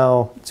ways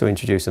now to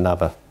introduce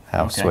another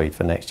house tweed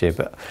for next year,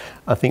 but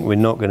I think we're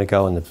not going to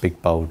go on the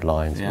big bold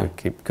lines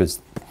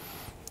because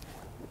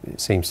it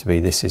seems to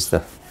be this is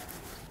the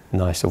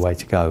nicer way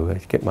to go.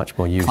 Get much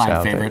more use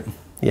out of it.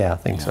 Yeah, I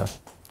think so.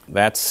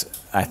 That's,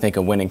 I think,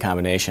 a winning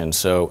combination.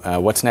 So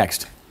what's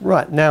next?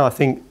 Right, now I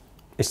think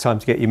it's time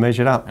to get you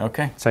measured up.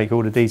 Okay. Take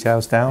all the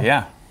details down.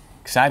 Yeah,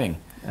 exciting.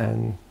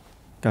 And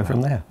go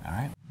from there. All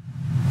right.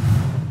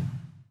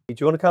 Do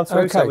you want to come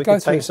through so we can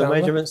take some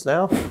measurements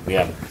now?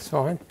 Yeah. It's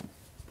fine.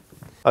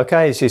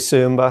 Okay, this is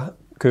Sumba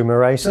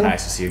Kumarayson.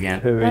 Nice to see you again.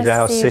 Who is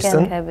our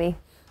assistant. Kirby.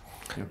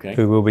 Okay.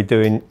 Who will be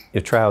doing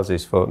your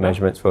trousers for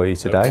measurements for you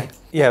today. Okay.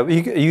 Yeah, are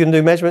you going to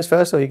do measurements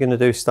first, or are you going to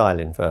do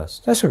styling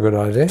first? That's a good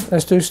idea.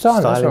 Let's do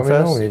styling. That's what we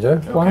normally do.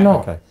 Okay. Why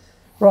not? Okay.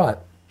 Right.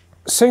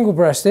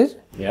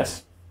 Single-breasted.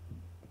 Yes.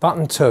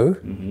 Button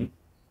 2.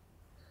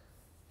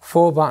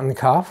 4-button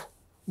cuff.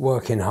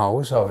 Working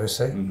holes,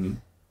 obviously.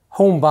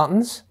 Horn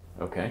buttons.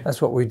 Okay.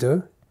 That's what we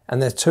do.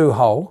 And they're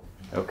 2-hole.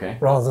 Okay.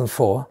 Rather than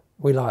 4.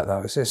 We like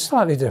those. It's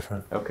slightly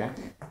different. Okay.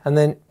 And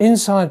then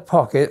inside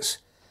pockets,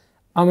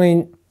 I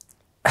mean,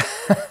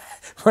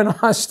 when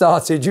I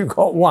started, you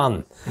got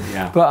 1.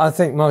 Yeah. But I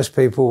think most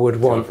people would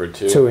want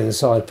 2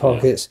 inside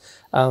pockets.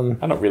 I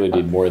don't really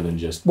need more than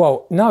just...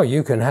 Well, no,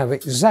 you can have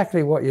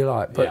exactly what you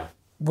like. But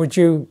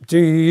do you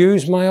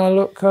use May I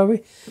Look,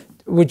 Kirby?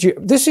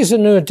 This is a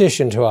new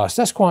addition to us.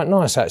 That's quite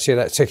nice, actually,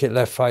 that ticket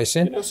left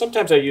facing. You know,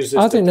 sometimes I use this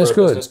to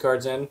throw business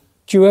cards in.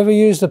 Do you ever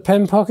use the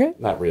pen pocket?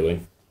 Not really.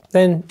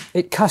 Then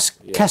it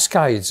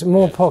cascades,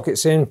 more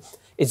pockets in.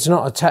 It's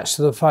not attached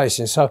to the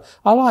facing. So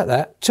I like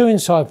that. 2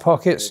 inside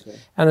pockets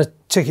and a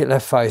ticket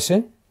left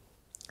facing.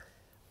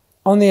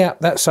 On the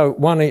that's so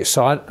 1 each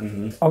side.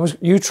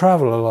 You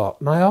travel a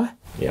lot, may I?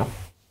 Yeah.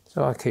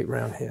 So I keep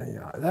round here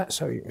like that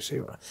so you can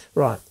see what.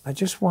 Right. I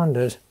just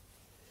wondered.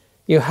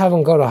 You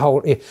haven't got a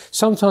hold.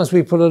 Sometimes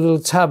we put a little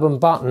tab and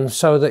button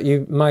so that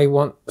you may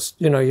want,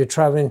 you're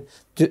traveling.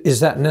 Is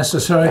that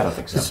necessary? I don't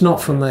think so. It's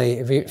not for me.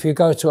 If you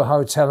go to a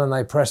hotel and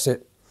they press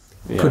it,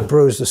 could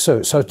bruise the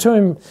suit. So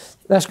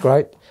that's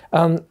great.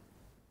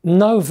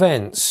 No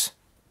vents,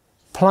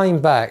 plain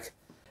back.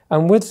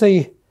 And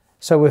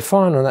so we're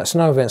fine on that. It's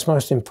no vents,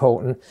 most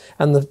important.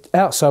 And the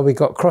outside we've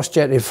got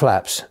cross-jetted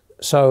flaps.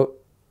 So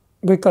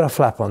we've got a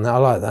flap on that. I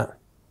like that.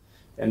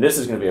 And this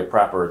is going to be a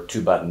proper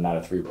 2-button, not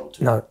a 3-roll.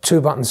 No,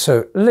 2-button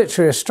suit.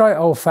 Literally a straight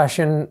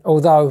old-fashioned,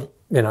 although,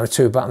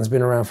 2-button's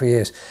been around for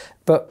years.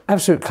 But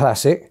absolute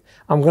classic.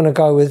 I'm going to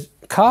go with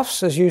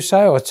cuffs, as you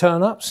say, or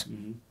turn-ups.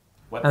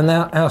 And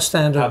our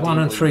standard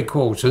 1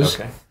 3/4.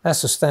 Okay.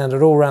 That's the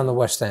standard all around the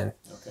West End.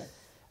 Okay.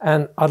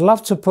 And I'd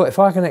love to put, if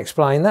I can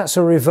explain, that's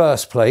a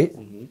reverse pleat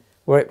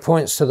where it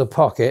points to the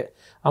pocket.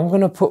 I'm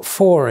going to put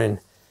 4 in,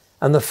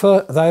 and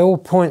they all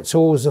point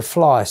towards the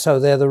fly,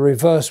 so they're the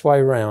reverse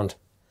way round.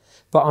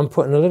 But I'm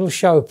putting a little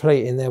show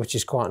pleat in there, which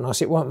is quite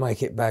nice. It won't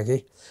make it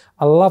baggy.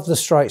 I love the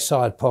straight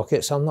side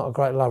pockets. I'm not a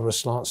great lover of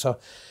slants,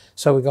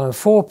 so we're going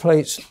 4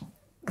 pleats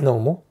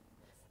normal,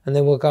 and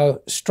then we'll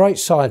go straight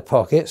side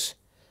pockets,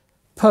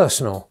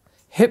 personal.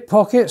 Hip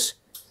pockets,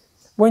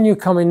 when you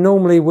come in,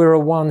 normally we're a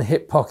 1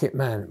 hip pocket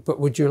man, but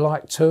would you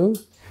like 2?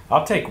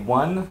 I'll take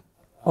 1.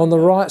 On the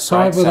right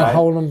side with a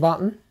hole and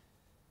button?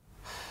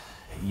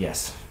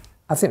 Yes.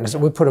 I think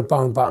we put a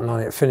bone button on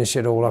it, finish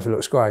it all off, it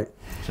looks great.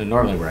 So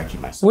normally where I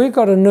keep my... We've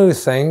got a new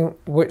thing,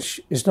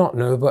 which is not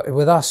new, but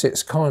with us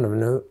it's kind of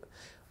new.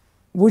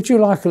 Would you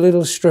like a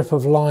little strip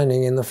of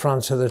lining in the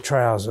front of the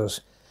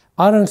trousers?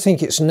 I don't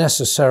think it's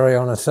necessary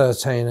on a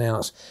 13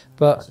 ounce,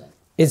 but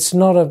it's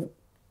not a...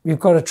 You've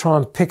got to try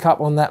and pick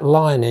up on that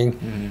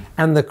lining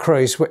and the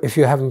crease if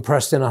you haven't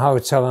pressed in a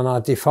hotel, and I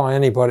defy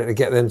anybody to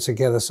get them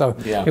together. So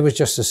it was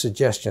just a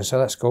suggestion, so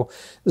that's cool.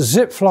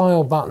 Zip fly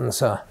or button,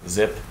 sir?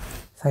 Zip.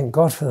 Thank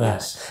God for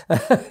that. Yes.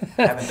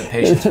 Haven't the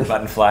patience for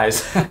button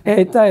flies.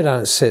 They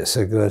don't sit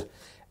so good.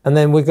 And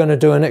then we're going to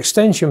do an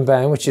extension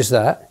band, which is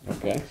that.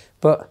 Okay.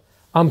 But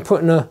I'm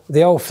putting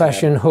the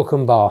old-fashioned hook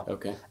and bar.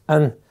 Okay.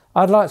 And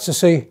I'd like to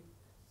see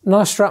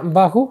nice strap and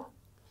buckle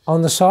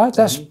on the side.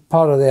 That's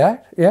part of the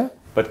act, yeah?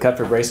 But cut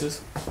for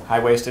braces?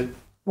 High-waisted?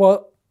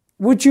 Well,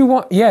 would you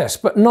want... Yes,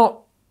 but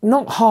not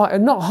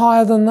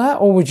higher than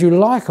that, or would you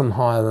like them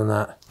higher than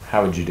that?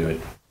 How would you do it?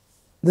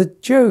 The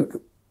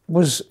Duke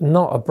was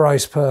not a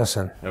brace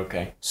person.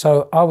 Okay.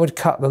 So I would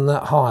cut them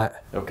that height.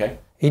 Okay.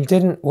 He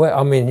didn't wear,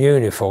 I mean,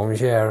 uniforms,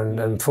 yeah,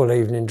 and full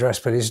evening dress,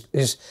 but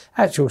his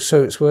actual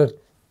suits were,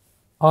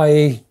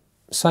 i.e.,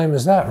 same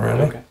as that,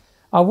 really. Okay.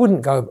 I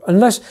wouldn't go,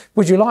 unless,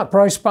 would you like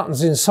brace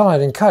buttons inside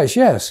in case?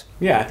 Yes.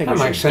 Yeah, I think that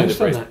makes sense,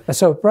 doesn't it?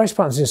 So brace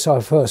buttons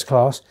inside first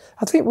class.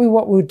 I think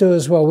what we'll do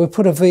as well, we'll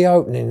put a V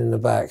opening in the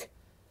back.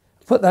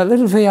 Put that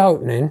little V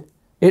opening.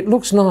 It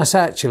looks nice,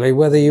 actually,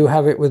 whether you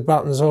have it with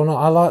buttons or not.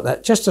 I like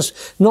that.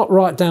 Just not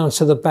right down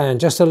to the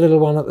band, just a little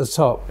one at the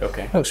top.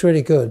 Okay. Looks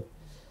really good.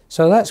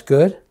 So that's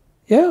good.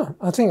 Yeah,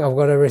 I think I've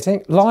got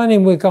everything.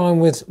 Lining, we're going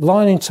with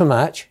lining to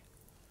match,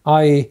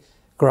 i.e.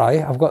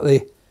 grey. I've got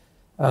the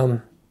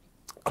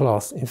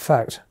cloth. In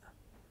fact,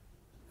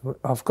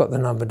 I've got the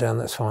number down,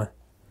 that's fine.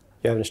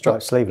 You having a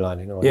striped sleeve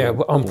lining? Or yeah,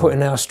 I'm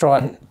putting our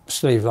striped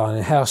sleeve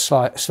lining, house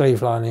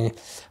sleeve lining.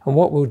 And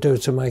what we'll do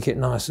to make it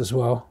nice as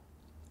well,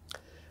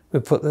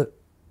 we'll put the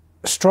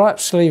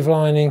striped sleeve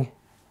lining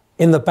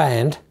in the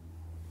band,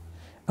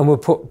 and we'll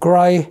put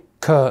grey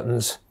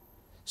curtains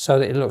so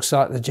that it looks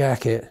like the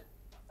jacket.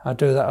 I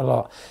do that a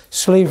lot.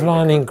 Sleeve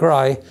lining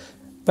grey,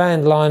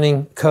 band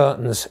lining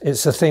curtains.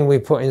 It's the thing we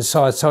put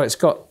inside, so it's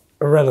got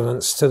a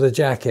relevance to the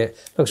jacket.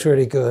 Looks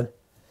really good.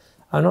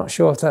 I'm not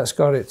sure if that's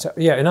got it.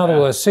 Yeah, in other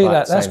words, see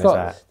that?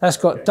 That's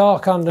got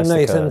dark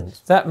underneath, and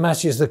that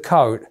matches the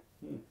coat.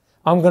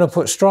 I'm going to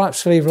put striped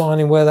sleeve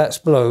lining where that's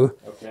blue,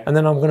 and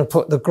then I'm going to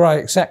put the grey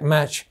exact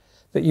match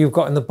that you've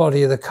got in the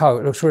body of the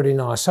coat. It looks really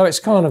nice. So it's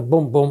kind of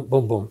boom, boom,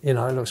 boom, boom. You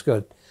know, it looks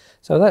good.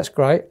 So that's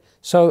great.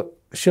 So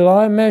shall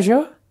I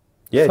measure?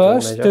 Yeah,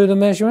 first, do the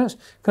measurements.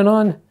 Can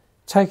I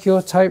take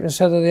your tape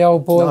instead of the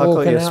old boy walking out?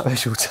 I've got your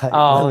special tape.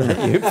 Oh,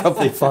 you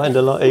probably find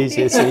a lot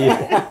easier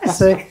to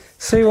use.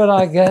 See what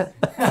I get?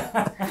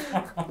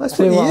 That's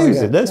what you're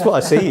using. That's what I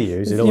see you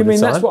using all the time. You mean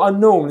that's what I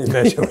normally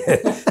measure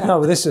with? No,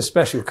 but this is a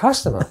special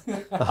customer.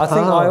 I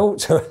think I ought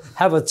to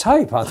have a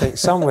tape, I think,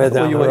 somewhere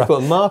down the road. You want to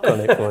put a mark on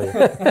it for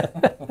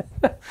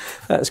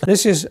you.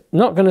 This is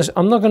not going to...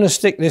 I'm not going to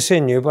stick this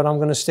in you, but I'm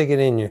going to stick it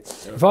in you.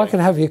 Okay. If I can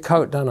have your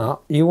coat done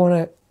up, you want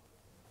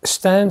to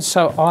stand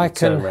so I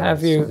can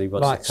have you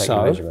like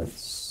so.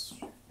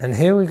 And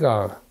here we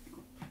go.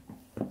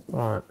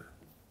 Right.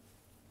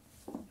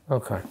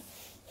 Okay.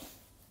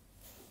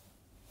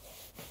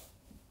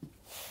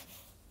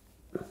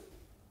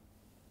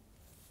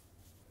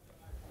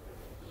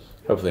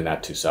 Hopefully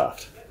not too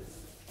soft.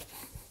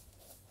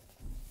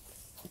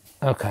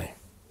 Okay.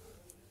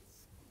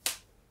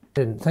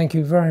 Thank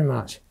you very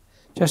much.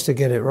 Just to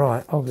get it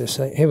right,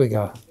 obviously. Here we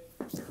go.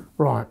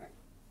 Right.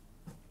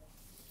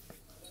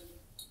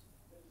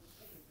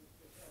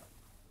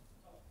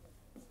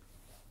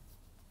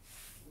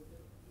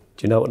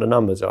 Do you know what the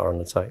numbers are on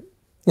the tape?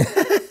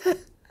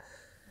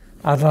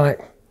 I'd like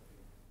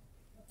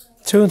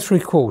 2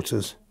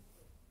 3/4,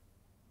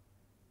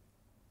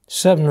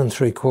 7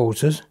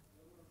 3/4,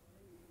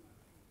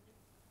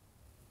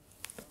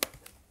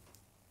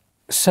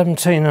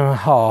 17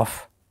 1/2.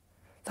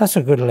 That's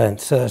a good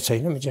length,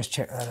 13. Let me just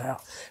check that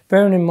out.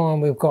 Bearing in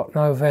mind we've got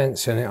no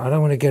vents in it, I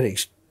don't want to get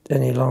it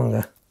any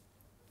longer.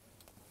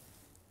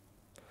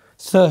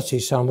 30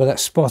 some, but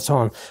that's spot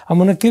on. I'm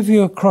going to give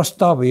you a cross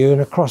W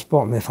and a cross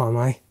bottom, if I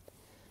may.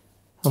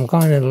 I'm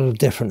going a little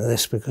different to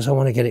this because I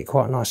want to get it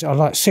quite nice. I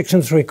like 6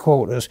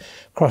 3/4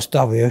 cross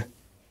W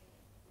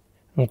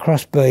and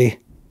cross B.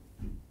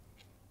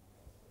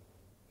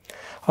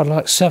 I'd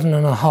like 7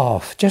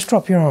 1/2. Just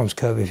drop your arms,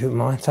 Kirby, if you don't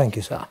mind. Thank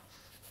you, sir.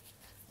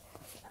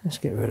 Let's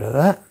get rid of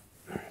that.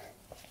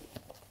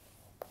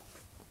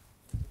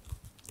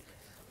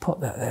 put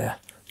that there.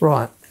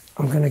 Right,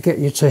 I'm going to get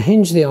you to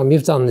hinge the arm.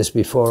 You've done this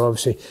before,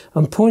 obviously.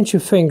 And point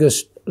your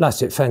fingers,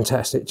 that's it,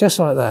 fantastic. Just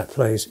like that,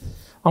 please.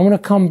 I'm going to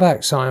come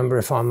back, Cyamber,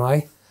 if I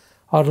may.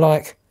 I'd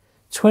like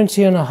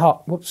 20 and a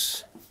half,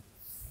 whoops.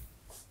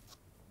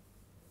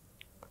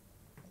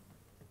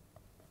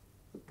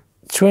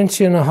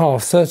 20 and a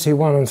half,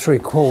 31 and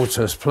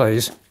 3/4,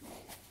 please.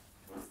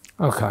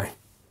 Okay.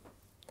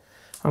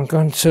 I'm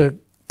going to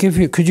give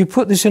you, could you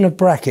put this in a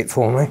bracket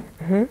for me?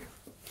 Mm-hmm.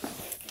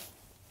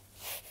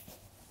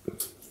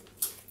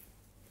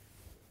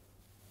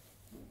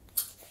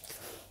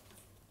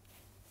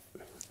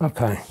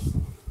 Okay.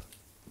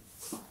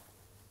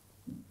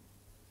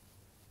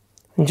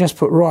 And just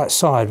put right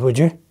side, would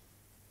you?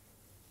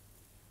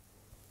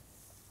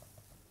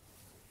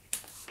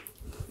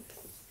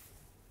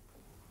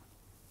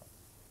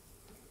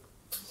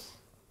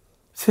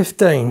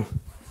 $15.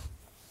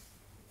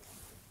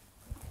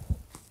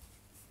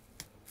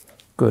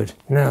 Good.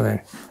 Now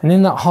then, and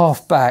in that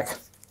half back,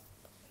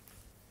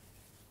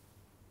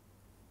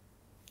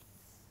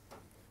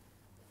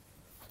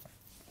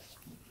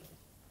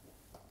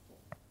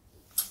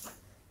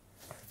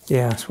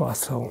 yeah, that's what I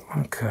thought.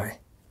 Okay,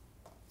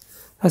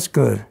 that's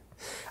good.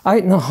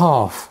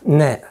 8.5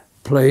 net,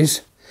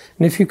 please.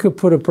 And if you could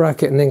put a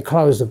bracket and then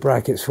close the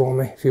brackets for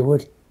me, if you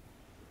would.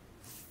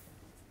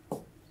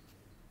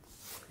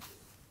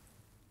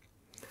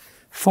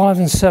 5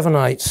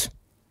 7/8.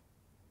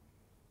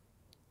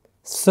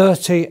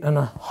 30 and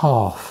a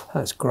half.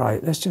 That's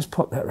great. Let's just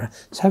pop that around.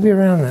 Let's have you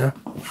around now.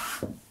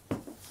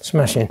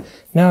 Smashing.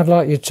 Now I'd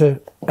like you to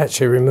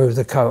actually remove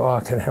the coat. I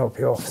can help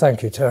you off.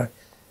 Thank you, Terry.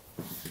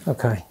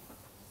 Okay.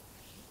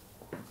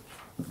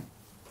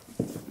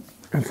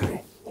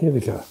 Okay, here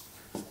we go.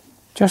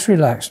 Just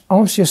relax.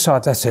 Arms to your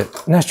side, that's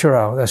it.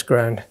 Natural, that's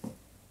grand.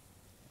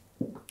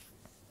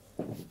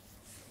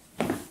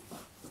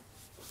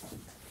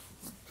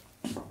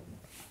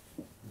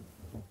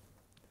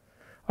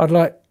 I'd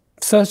like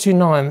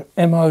 39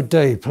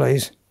 MOD,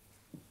 please.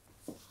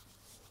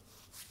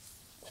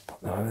 Just pop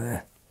that over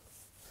there.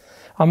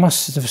 I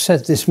must have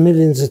said this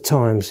millions of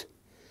times.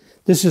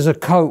 This is a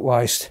coat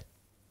waist.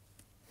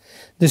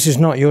 This is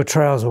not your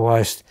trouser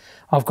waist.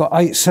 I've got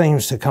 8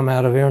 seams to come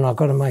out of here and I've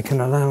got to make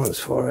an allowance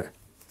for it.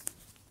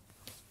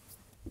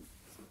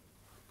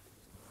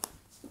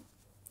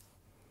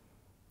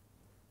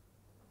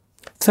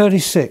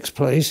 $36,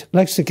 please.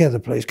 Legs together,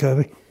 please,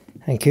 Kirby.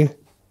 Thank you.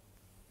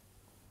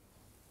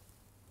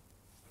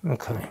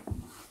 Okay.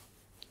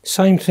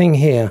 Same thing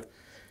here.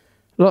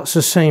 Lots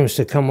of seams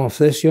to come off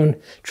this. Your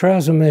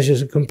trouser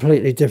measures are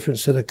completely different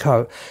to the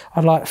coat.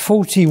 I'd like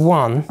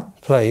 41,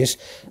 please.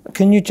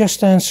 Can you just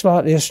stand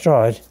slightly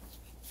astride?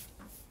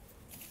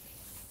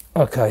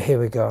 Okay, here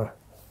we go.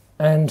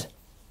 And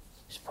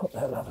just put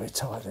that lovely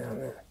tie down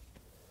there.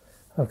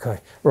 Okay,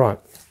 right.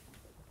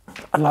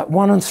 I'd like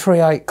 1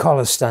 3/8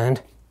 collar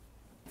stand.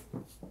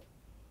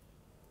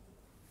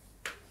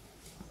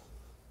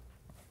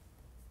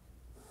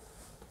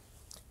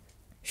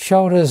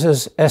 Shoulders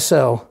as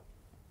SL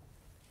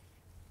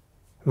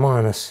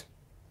minus.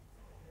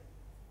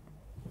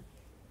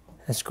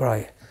 That's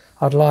great.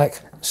 I'd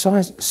like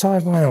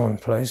side my arm,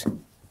 please.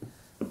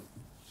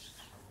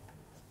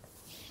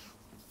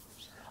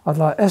 I'd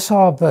like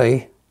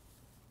SRB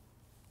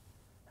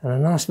and a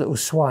nice little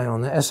sway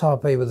on it.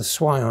 SRB with a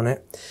sway on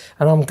it.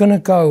 And I'm going to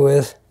go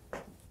with,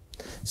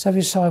 let's have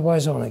you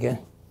sideways on again.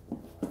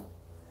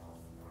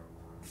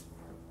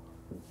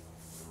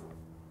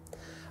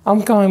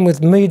 I'm going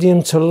with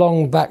medium to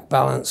long back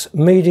balance.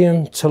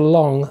 Medium to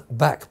long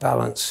back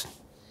balance.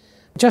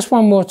 Just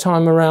one more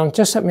time around.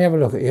 Just let me have a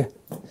look at you.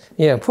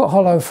 Yeah, put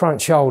hollow front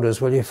shoulders,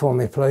 will you, for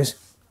me, please?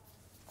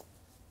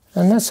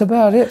 And that's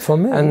about it for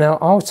me. And now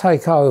I'll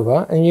take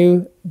over and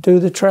you do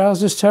the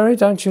trousers, Terry,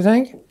 don't you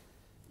think?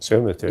 So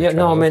I'm going to do yeah,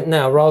 no, I meant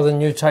now, rather than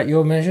you take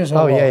your measures.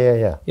 Oh,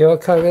 yeah. You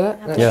okay with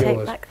that? That's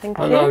yours. Back,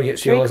 I know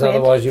it's yours,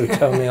 otherwise you'll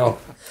tell me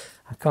off.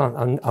 I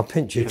can't, I'll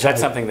pinch you. Is that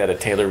something that a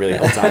tailor really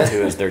holds on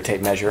to, is their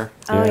tape measure?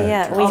 Oh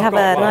yeah, we have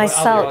a nice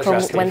sulk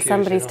when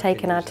somebody's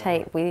taken our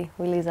tape. We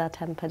lose our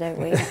temper, don't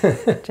we?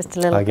 Just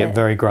a little bit. I get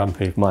very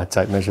grumpy if my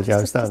tape measure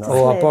goes down.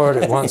 Oh, I borrowed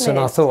it once and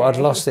I thought I'd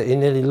lost it. He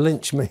nearly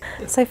lynched me.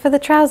 So for the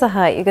trouser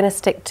height, you're going to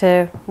stick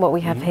to what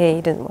we have here.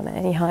 You didn't want it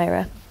any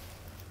higher.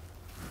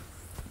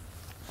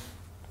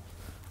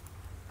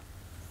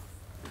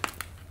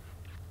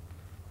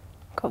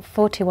 Got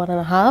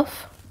 41.5.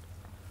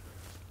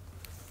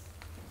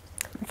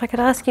 If I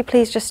could ask you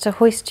please just to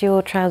hoist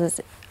your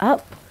trousers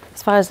up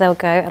as far as they'll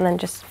go and then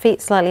just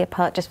feet slightly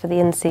apart just for the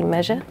inseam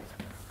measure.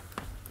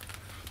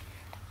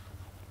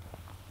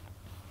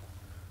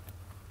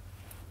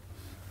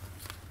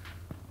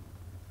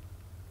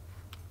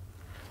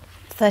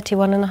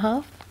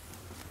 $31.5.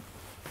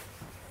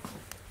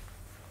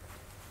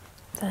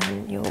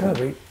 Then your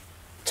Kirby,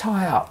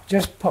 tie up.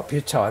 Just pop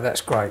your tie.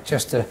 That's great.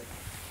 Just to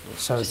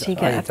so that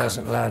A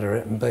doesn't ladder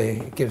it and B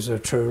it gives a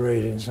true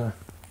reading. So.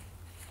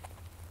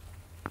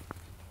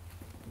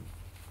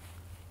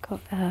 This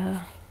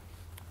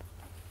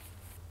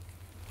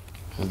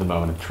is the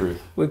moment of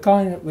truth. We're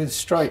going with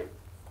straight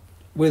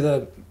with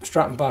a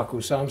strap and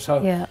buckle some,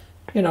 so Yeah.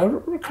 you know,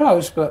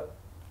 close but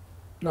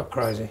not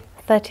crazy.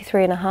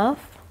 33.5.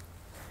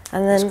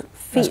 And then that's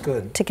feet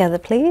good. together,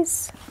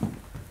 please.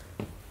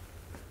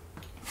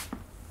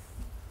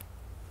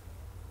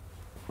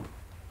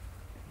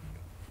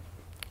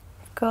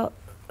 Got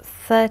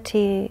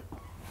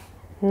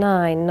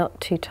 39, not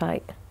too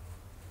tight,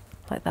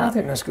 like that. I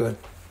think that's good.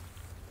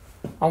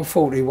 I'm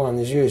 41.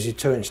 There's usually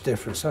 2-inch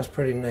difference. That's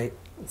pretty neat.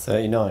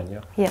 39,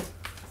 yeah. Yeah.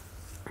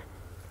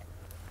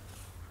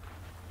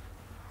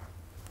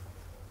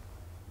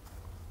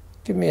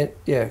 Give me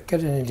get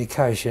an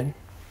indication.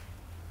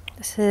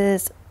 This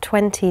is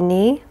 20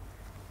 knee.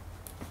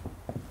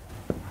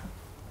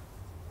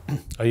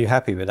 Are you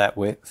happy with that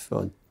width?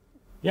 Or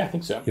Yeah, I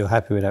think so. you're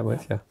happy with that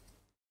width, yeah?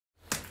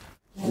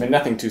 I mean,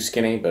 nothing too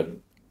skinny, but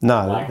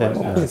No, Likewise,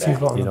 no, no. If you've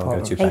got you on the don't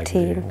go too bottom. baggy, do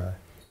you? 18. No.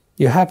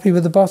 You happy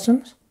with the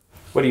bottoms?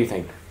 what do you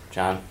think,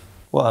 John?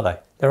 What are they?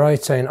 They're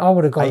 18. I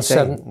would have gone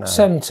 18? No.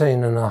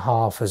 17 and a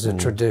half as a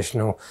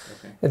traditional.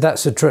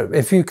 That's a trip.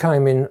 If you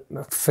came in,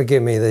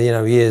 forgive me,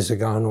 years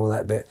ago and all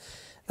that bit,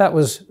 that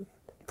was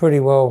pretty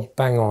well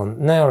bang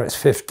on. Now it's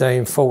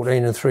 15,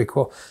 14 and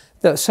 3/4.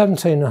 That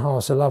 17 and a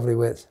half is a lovely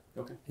width.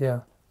 Okay. Yeah.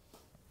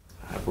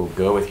 I will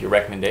go with your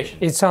recommendation.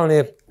 It's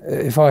only,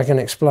 if I can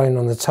explain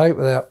on the tape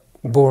without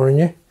boring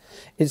you,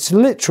 it's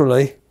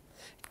literally,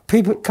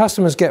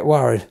 customers get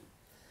worried.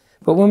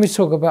 But when we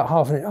talk about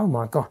half an inch, oh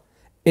my God,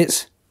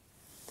 it's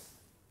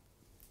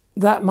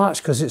that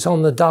much because it's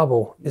on the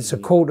double. It's a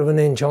 1/4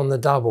 inch on the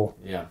double.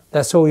 Yeah.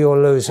 That's all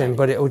you're losing,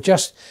 but it'll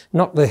just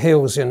knock the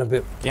heels in a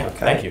bit. Yeah,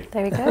 thank you.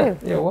 There we go.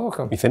 You're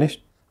welcome. You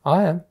finished?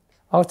 I am.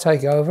 I'll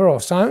take over or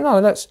something.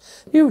 No,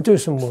 you do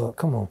some work,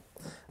 come on.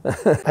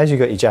 As you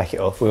got your jacket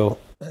off, we'll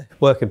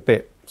work a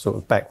bit sort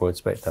of backwards,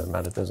 but it doesn't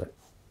matter, does it?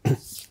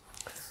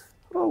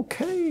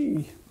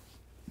 Okay.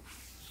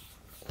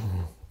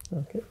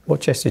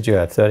 What chest did you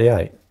have?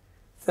 38?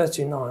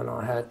 39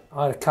 I had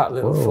to cut a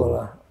little Whoa.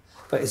 fuller.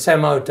 But it's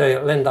MOD,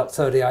 it'll end up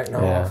 38 and a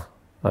Yeah, half.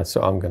 that's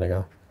what I'm going to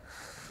go.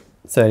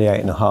 38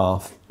 and a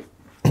half.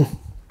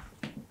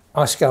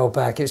 I scale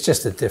back, it's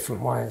just a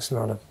different way, it's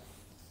not a...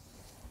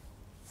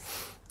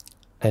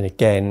 And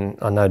again,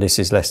 I know this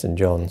is less than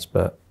John's,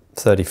 but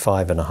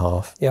 35 and a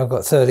half. Yeah, I've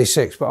got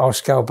 36, but I'll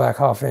scale back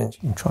 ½ inch.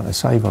 I'm trying to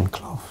save on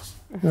cloths.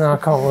 No, I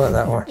can't work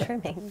that way.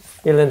 Trimmings.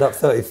 You'll end up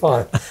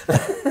 35.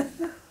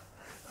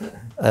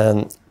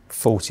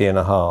 40 and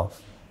a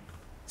half.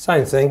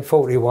 Same thing,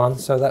 41,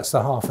 so that's the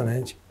 ½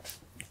 inch.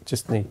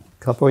 Just need,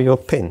 can I borrow your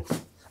pin?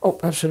 Oh,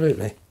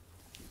 absolutely.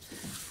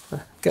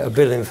 Get a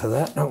bill in for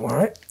that, don't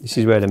worry. This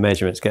is where the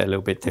measurements get a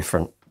little bit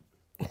different.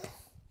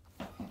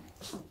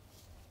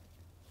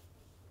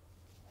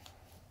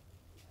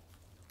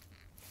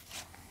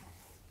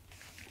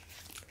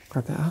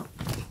 Grab that out.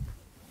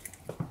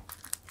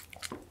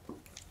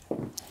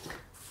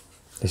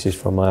 This is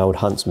from my old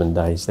Huntsman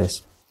days,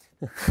 this.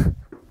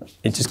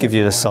 It just gives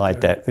you the side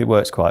depth. It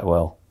works quite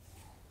well.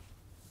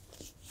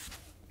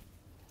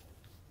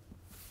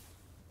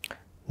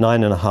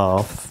 9 and a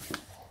half.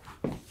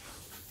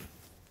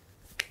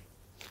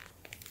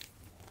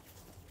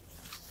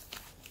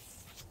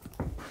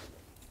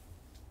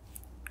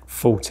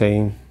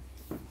 $14,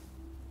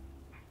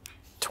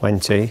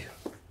 $20,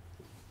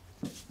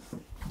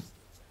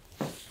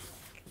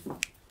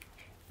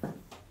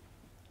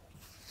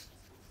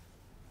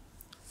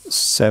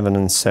 $7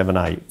 and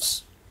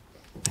 7/8.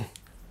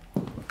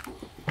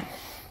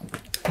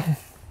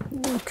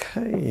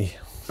 Okay.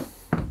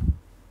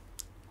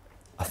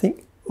 I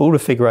think all the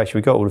figuration,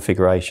 we got all the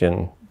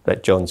figuration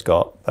that John's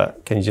got,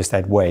 but can you just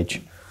add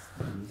wedge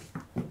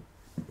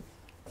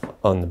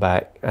on the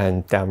back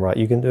and downright?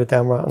 You can do a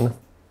downright on the...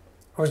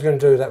 I was going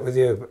to do that with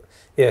you, but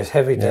yeah, it's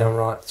heavy down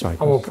right. Sorry,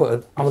 I'm going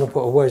to put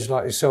a wedge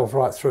like yourself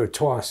right through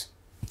twice.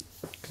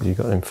 Because you've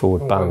got them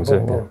forward bungs,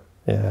 haven't you?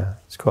 Yeah,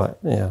 it's quite,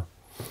 yeah.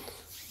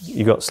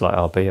 You got slight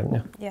RB, haven't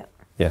you? Yeah.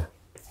 Yeah.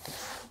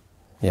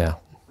 Yeah.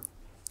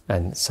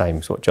 And same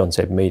as what John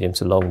said, medium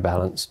to long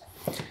balance.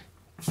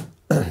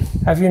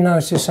 Have you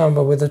noticed,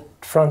 Amber, with the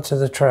front of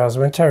the trousers,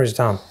 when Terry's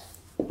done?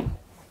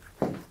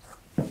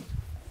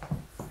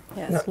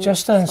 Yeah, No, it's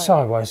just stand slight-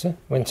 sideways,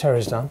 when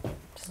Terry's done.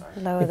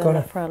 Lower You've than the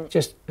got to front.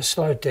 just a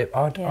slow dip.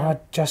 I'd Yeah.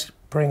 just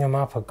bring them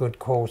up a good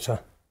 1/4.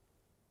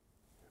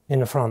 In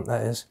the front,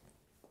 that is.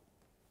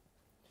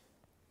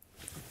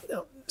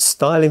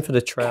 Styling for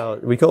the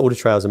trousers, we got all the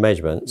trouser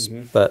measurements,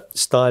 but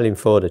styling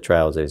for the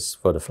trousers,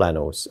 for the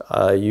flannels,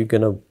 are you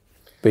going to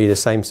be the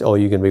same, or are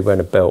you going to be wearing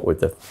a belt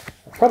with the...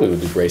 Probably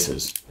would be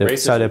braces.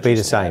 Braces So they'll or be the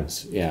just same.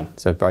 tabs. Yeah.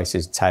 So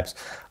braces, tabs.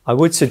 I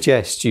would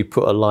suggest you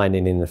put a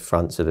lining in the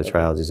fronts of the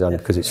trousers on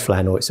because it's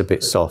flannel, it's a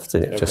bit soft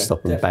and it just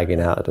stops them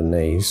bagging out of the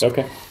knees.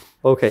 Okay.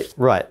 Okay,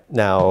 right.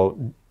 Now,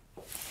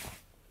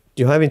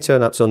 you're having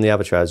turn-ups on the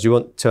other trousers. You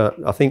want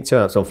I think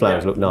turn-ups on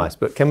flannels look nice,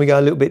 but can we go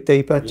a little bit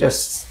deeper?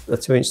 Just a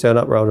 2-inch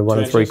turn-up rather than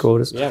 1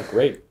 3/4? Yeah,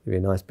 great. Give you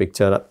a nice big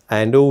turn-up.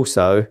 And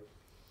also,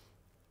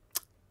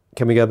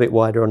 can we go a bit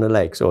wider on the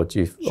legs or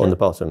on the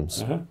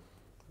bottoms?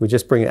 We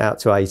just bring it out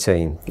to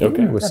 18.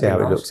 Okay. We'll see how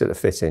it looks at the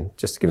fitting,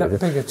 just to give it a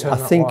bigger turn. I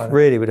think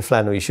really with the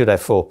flannel you should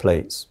have 4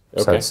 pleats.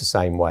 So Okay. it's the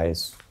same way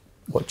as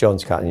what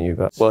John's cutting you,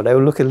 but well, they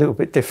will look a little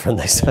bit different,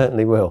 they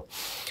certainly will.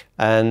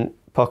 And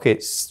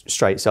pockets,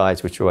 straight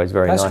sides, which are always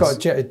very nice. That's got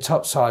jetted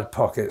top side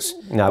pockets.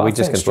 No, we're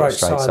just going to put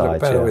straight sides. Look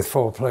better with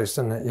 4 pleats,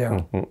 doesn't it?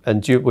 Yeah.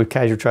 And with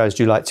casual trousers,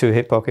 do you like 2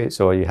 hip pockets,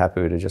 or are you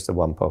happy with just a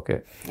 1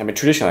 pocket? I mean,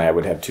 traditionally I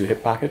would have 2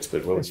 hip pockets,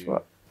 but what would you?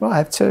 Well, I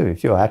have 2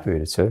 if you're happy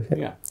with the 2.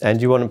 Yeah.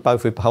 And you want them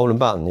both with hole and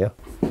button, yeah?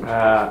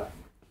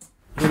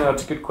 You know,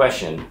 it's a good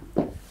question.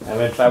 I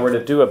mean, if I were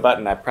to do a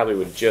button, I probably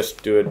would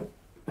just do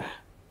it.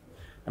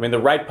 I mean, the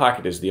right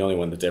pocket is the only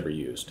one that's ever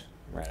used.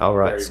 Right? Oh,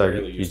 right. Very So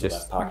rarely you use the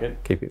just left pocket.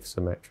 keep it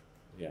symmetric.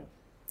 Yeah.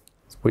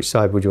 Which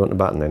side would you want the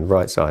button then?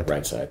 Right side?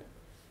 Right side.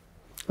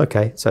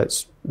 Okay, so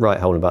it's right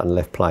hole and button,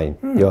 left plain.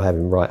 You're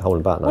having right hole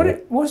and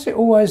button. Was it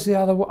always the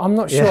other way? I'm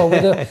not sure.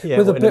 With the, Yeah,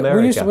 with the in bit,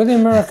 we used America. with the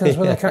Americans,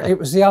 when it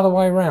was the other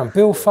way around.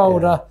 Bill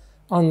folder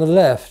on the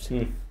left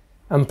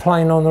and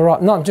plain on the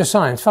right. No, I'm just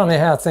saying, it's funny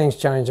how things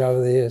change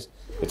over the years.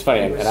 It's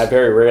funny, and I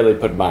very rarely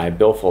put my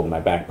billfold in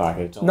my back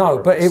pocket. It's only No,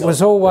 for but it myself.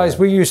 was always,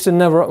 we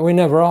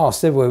never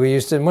asked, did we? We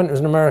used to, when it was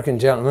an American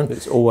gentleman,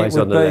 It's always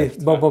it on would the be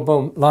left. boom, boom,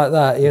 boom, like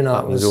that, you know.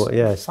 It was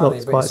it's funny,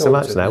 not but quite it's so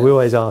much altered now. now. We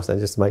always ask them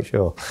just to make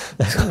sure.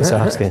 That's what I was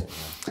asking.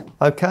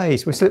 Okay,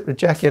 so we slip the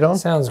jacket on.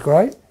 Sounds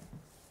great.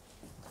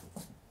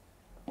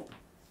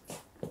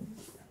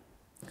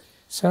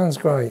 Sounds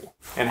great.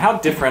 And how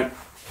different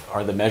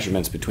are the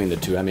measurements between the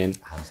two? I mean,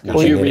 Well,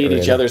 would you yeah, read each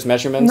really. other's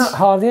measurements? Not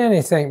hardly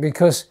anything,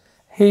 because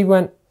he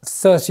went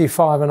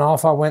 35 and a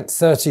half, I went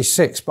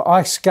 36, but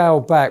I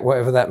scaled back,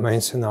 whatever that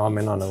means. No, I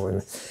mean, I know what it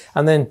means.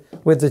 And then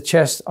with the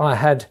chest, I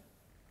had,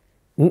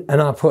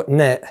 and I put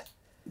net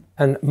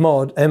and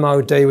mod,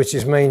 M-O-D, which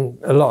is mean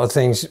a lot of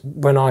things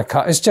when I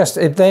cut. It's just,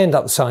 they end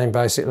up the same,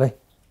 basically.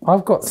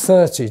 I've got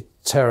 30,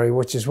 Terry,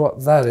 which is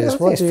what that is. I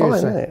think What it's do you fine,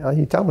 think? isn't it? Oh,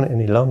 you don't want it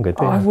any longer,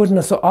 do you? I wouldn't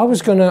have thought, I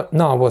was going to,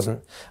 no, I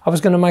wasn't. I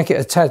was going to make it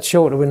a tad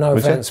shorter with no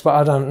Was it? vents, but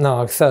I don't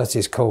know, 30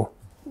 is cool.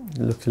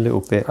 Look a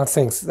little bit. I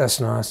think that's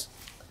nice.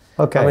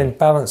 Okay. I mean,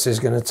 balance is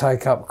going to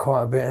take up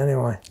quite a bit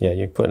anyway. Yeah,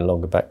 you're putting a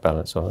longer back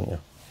balance on, aren't you?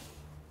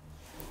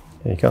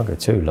 Yeah, you can't go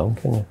too long,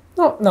 can you?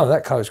 No,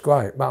 that coat's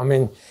great. But I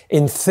mean,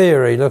 in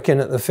theory, looking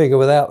at the figure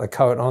without the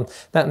coat on,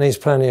 that needs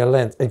plenty of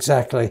length,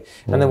 exactly.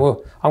 And then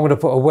I'm going to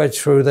put a wedge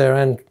through there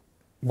and,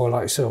 well,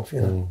 like yourself,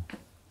 you know.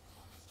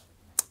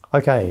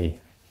 Okay,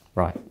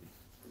 right.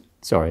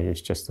 Sorry,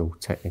 it's just all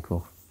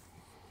technical.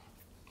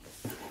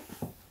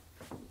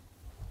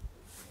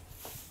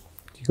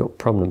 You got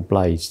prominent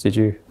blades, did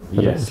you?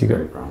 Yes, Have you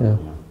very got,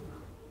 prominent,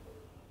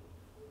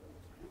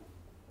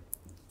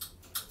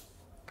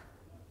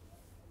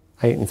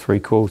 yeah. 8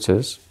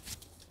 3/4,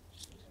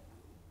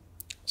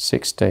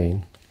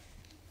 16.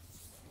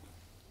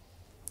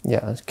 Yeah,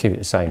 let's keep it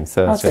the same,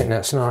 30. I think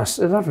that's nice.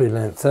 A lovely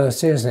length,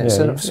 30, isn't it? It's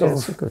a sort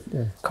it's of good,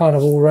 yeah. kind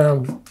of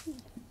all-round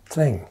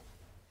thing.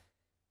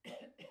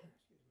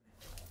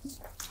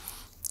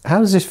 How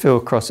does this feel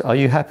across? Are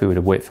you happy with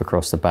the width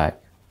across the back?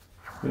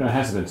 You know, it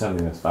hasn't been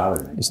something that's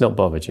bothered me. It's not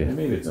bothered you?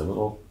 Maybe it's a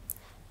little.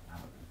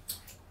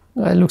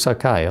 No, it looks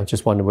okay. I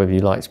just wonder whether you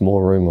liked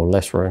more room or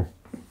less room.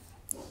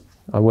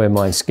 I wear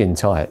mine skin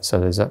tight, so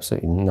there's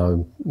absolutely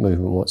no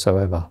movement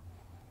whatsoever.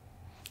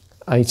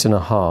 8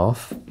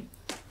 1/2.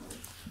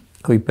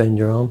 Can we bend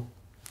your arm?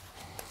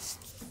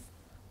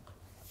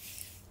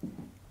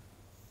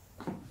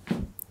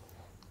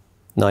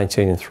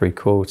 19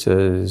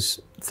 3/4,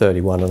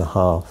 31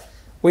 1/2.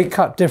 We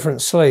cut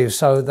different sleeves,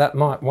 so that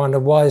might wonder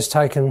why it's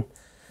taken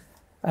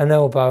an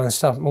elbow and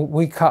stuff.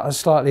 We cut a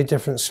slightly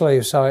different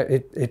sleeve, so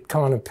it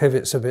kind of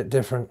pivots a bit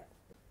different.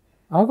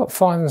 I've got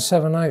 5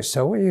 7/8,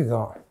 so what you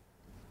got?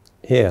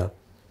 Here.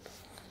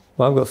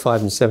 Well, I've got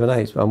 5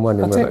 7/8, but I'm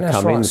wondering I think whether it that's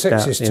come right. in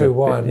 6 down is in too a bit.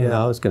 wide, isn't it?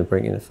 Yeah, I was going to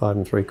bring it in at 5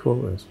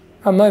 3/4.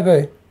 Oh,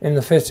 maybe in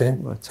the fitting.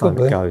 By the time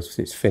Could it be. goes,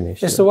 it's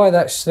finished. It's the way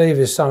that sleeve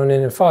is sewn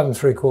in, and 5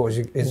 3/4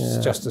 is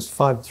just as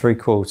 5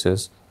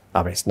 3/4.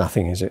 I mean, it's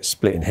nothing, is it?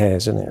 Splitting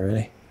hairs, isn't it,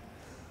 really?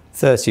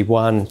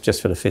 31,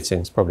 just for the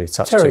fittings, probably a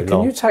touch Terry, too can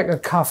long. you take a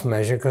cuff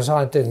measure? Because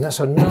I didn't. That's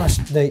a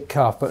nice, neat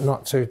cuff, but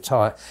not too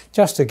tight.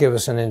 Just to give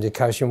us an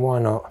indication, why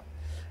not?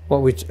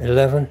 What we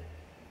 11?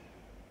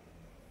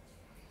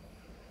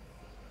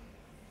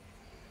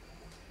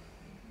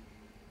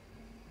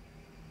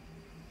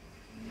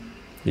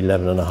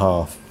 Eleven and a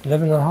half.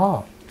 11 and a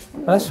half.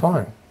 That's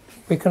fine.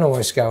 We can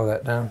always scale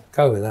that down.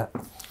 Go with that.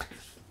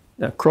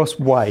 Now, cross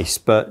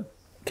waist, but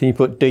can you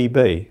put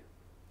DB?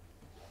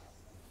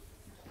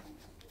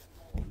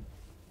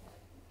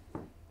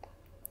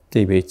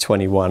 DB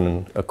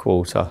 21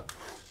 1/4.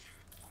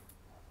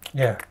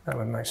 Yeah, that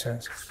would make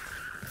sense.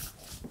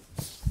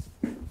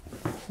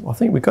 I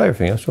think we've got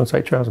everything. I just want to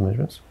take trouser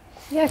measurements.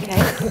 Yeah,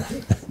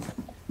 okay.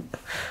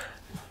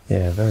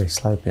 Yeah, very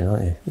sloping,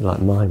 aren't you? You're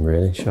like mine,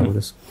 really,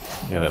 shoulders.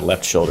 Yeah, that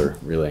left shoulder,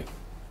 really.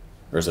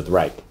 Or is it the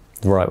right?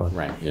 The right one.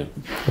 Right, yeah.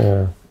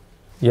 Yeah.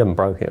 You haven't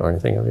broke it or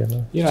anything, have you?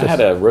 No? You know, I had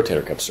a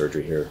rotator cuff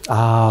surgery here.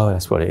 Oh,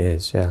 that's what it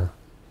is, yeah.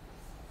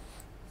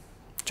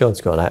 John's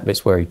got that, but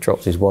it's where he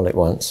dropped his wallet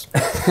once.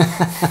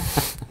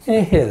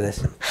 You hear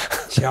this?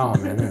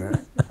 Charming, isn't it?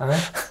 Huh?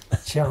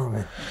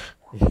 Charming.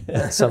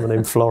 Yeah, some of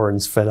them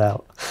florins fell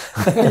out.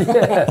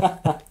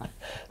 Yeah.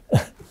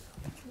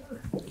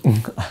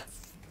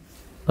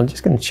 I'm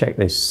just going to check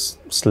this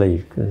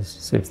sleeve, because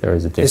see if there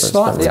is a difference. It's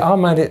slightly, I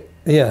made it,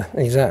 yeah,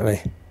 exactly.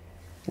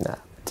 Nah,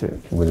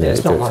 we'll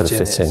It's not do it for much the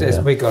in fitting. it.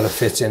 Yeah. We got to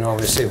fit in,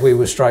 obviously. If we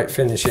were straight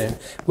finishing,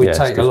 we'd Yeah,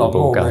 take it's a lot different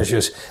ball more game.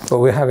 measures. But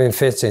we're having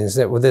fittings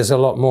that there's a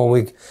lot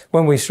more.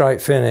 When we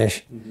straight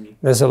finish,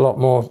 there's a lot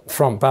more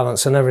front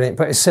balance and everything.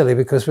 But it's silly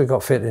because we've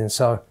got fittings,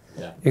 so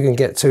you can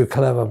get too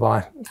clever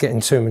by getting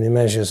too many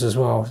measures as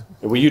well.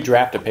 Will you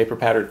draft a paper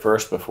pattern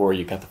first before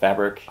you cut the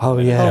fabric? Oh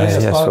yeah,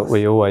 that's what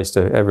we always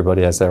do.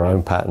 Everybody has their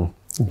own pattern.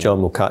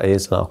 John will cut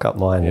his and I'll cut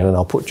mine, and then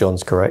I'll put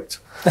John's correct.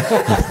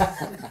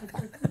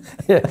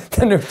 Yeah,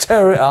 then he'll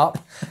tear it up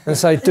and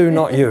say, do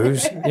not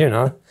use, you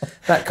know,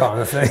 that kind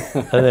of thing.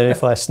 And then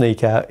if I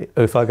sneak out,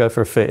 if I go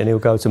for a fit, and he'll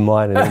go to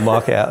mine and he'll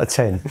mark it out of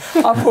 10.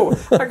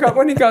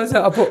 When he goes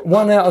out, I put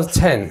 1 out of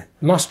 10.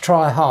 Must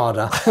try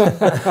harder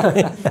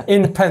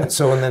in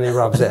pencil, and then he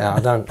rubs it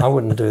out. I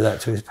wouldn't do that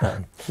to his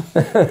pattern.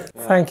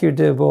 Thank you,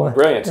 dear boy.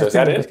 Brilliant. So is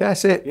that it?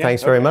 That's it. Yeah,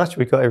 Thanks very much.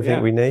 We've got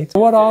everything we need.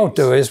 What I'll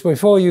do is,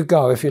 before you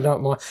go, if you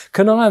don't mind,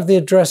 can I have the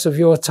address of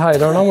your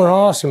tailor? And I'm going to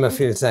ask him a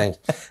few things.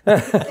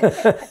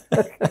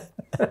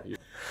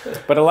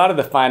 But a lot of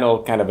the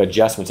final kind of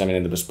adjustments, I mean,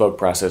 in the bespoke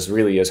process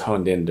really is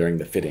honed in during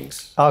the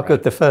fittings. Oh,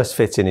 good. The first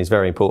fitting is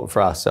very important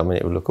for us. I mean,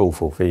 it would look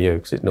awful for you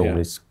because it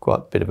normally is quite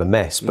a bit of a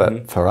mess,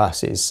 but for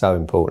us, it's so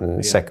important. And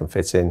the second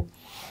fitting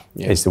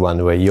is the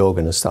one where you're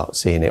going to start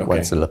seeing it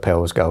once the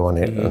lapels go on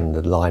it and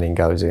the lining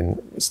goes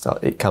in.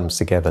 It comes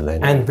together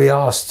then. And be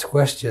asked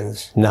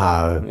questions.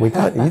 No, we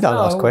don't. You don't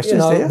ask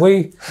questions, do you?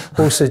 We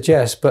will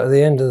suggest, but at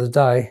the end of the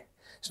day,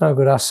 it's no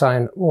good us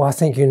saying, "Oh, I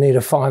think you need a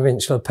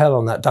 5-inch lapel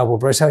on that double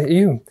breast." I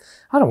don't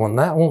want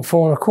that. I want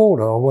 4 1/4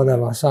 or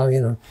whatever. So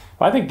Well,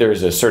 I think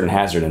there's a certain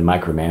hazard in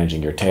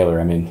micromanaging your tailor.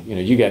 I mean,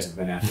 you guys have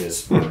been at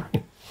this for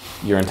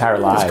your entire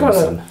lives.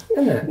 Isn't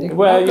it?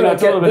 Well,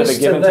 it's a little bit of a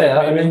give and take,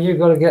 and then you've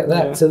got to get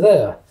that to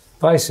there,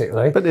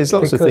 basically. But there's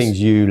lots of things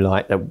you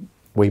like that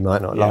we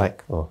might not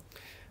like. Or...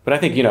 But I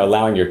think,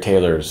 allowing your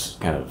tailor's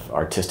kind of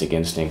artistic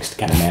instincts to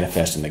kind of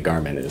manifest in the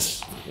garment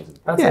is...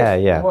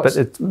 Yeah. But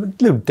the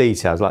little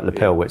details like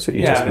lapel widths that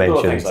you just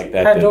mentioned. Things like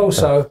that. And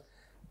also,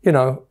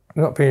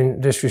 not being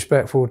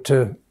disrespectful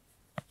to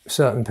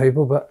certain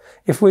people, but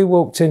if we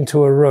walked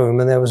into a room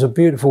and there was a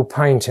beautiful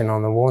painting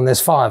on the wall and there's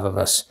 5 of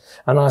us,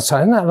 and I'd say,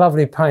 isn't that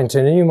lovely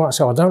painting? And you might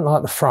say, I don't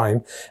like the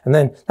frame. And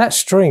then that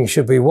string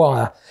should be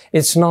wire.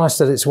 It's nice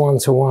that it's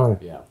 1-to-1.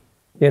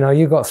 Yeah.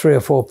 You've got 3 or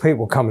 4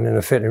 people coming in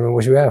the fitting room,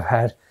 which we have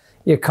had.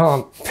 You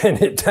can't pin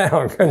it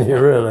down, can you,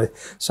 really?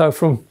 So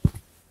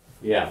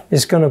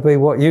it's going to be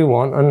what you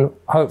want, and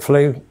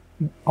hopefully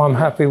I'm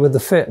happy with the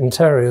fit and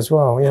Terry as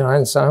well,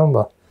 and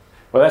Samba.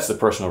 Well, that's the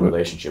personal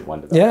relationship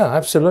one. Yeah,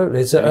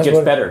 absolutely. It gets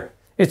better.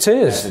 It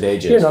is. As it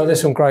ages.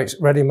 There's some great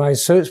ready-made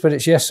suits, but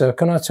it's, yes, sir,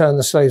 can I turn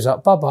the sleeves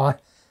up? Bye-bye.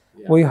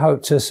 Yeah. We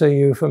hope to see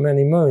you for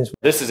many moons.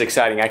 This is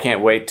exciting. I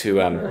can't wait to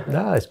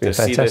it's been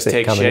see this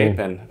take shape,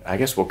 and I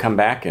guess we'll come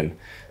back and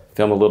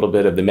film a little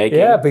bit of the making.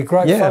 Yeah, it'd be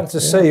great fun to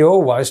see you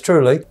always,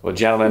 truly. Well,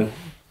 gentlemen.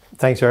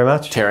 Thanks very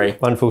much. Terry.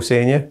 Wonderful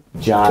seeing you.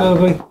 John.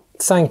 Kirby,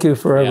 thank you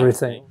for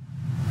everything.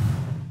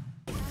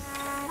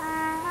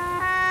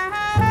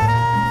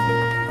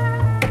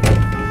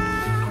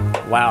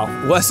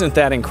 Wow, wasn't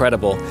that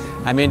incredible?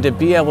 I mean, to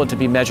be able to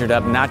be measured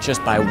up not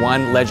just by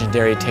one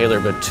legendary tailor,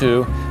 but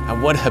 2,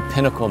 what a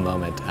pinnacle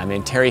moment. I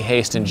mean, Terry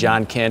Haste and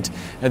John Kent,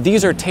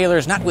 these are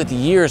tailors not with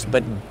years,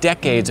 but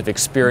decades of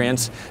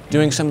experience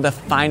doing some of the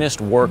finest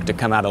work to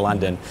come out of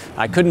London.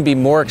 I couldn't be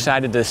more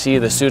excited to see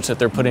the suits that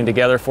they're putting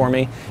together for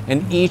me,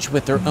 and each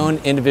with their own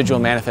individual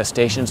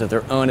manifestations of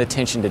their own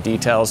attention to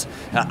details.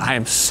 I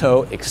am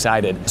so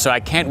excited. So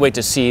I can't wait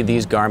to see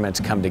these garments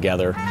come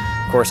together.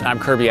 Of course, I'm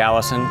Kirby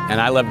Allison,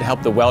 and I love to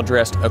help the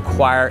well-dressed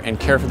acquire and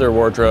care for their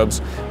wardrobes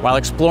while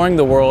exploring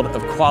the world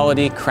of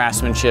quality,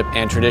 craftsmanship,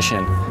 and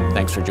tradition.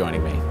 Thanks for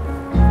joining me.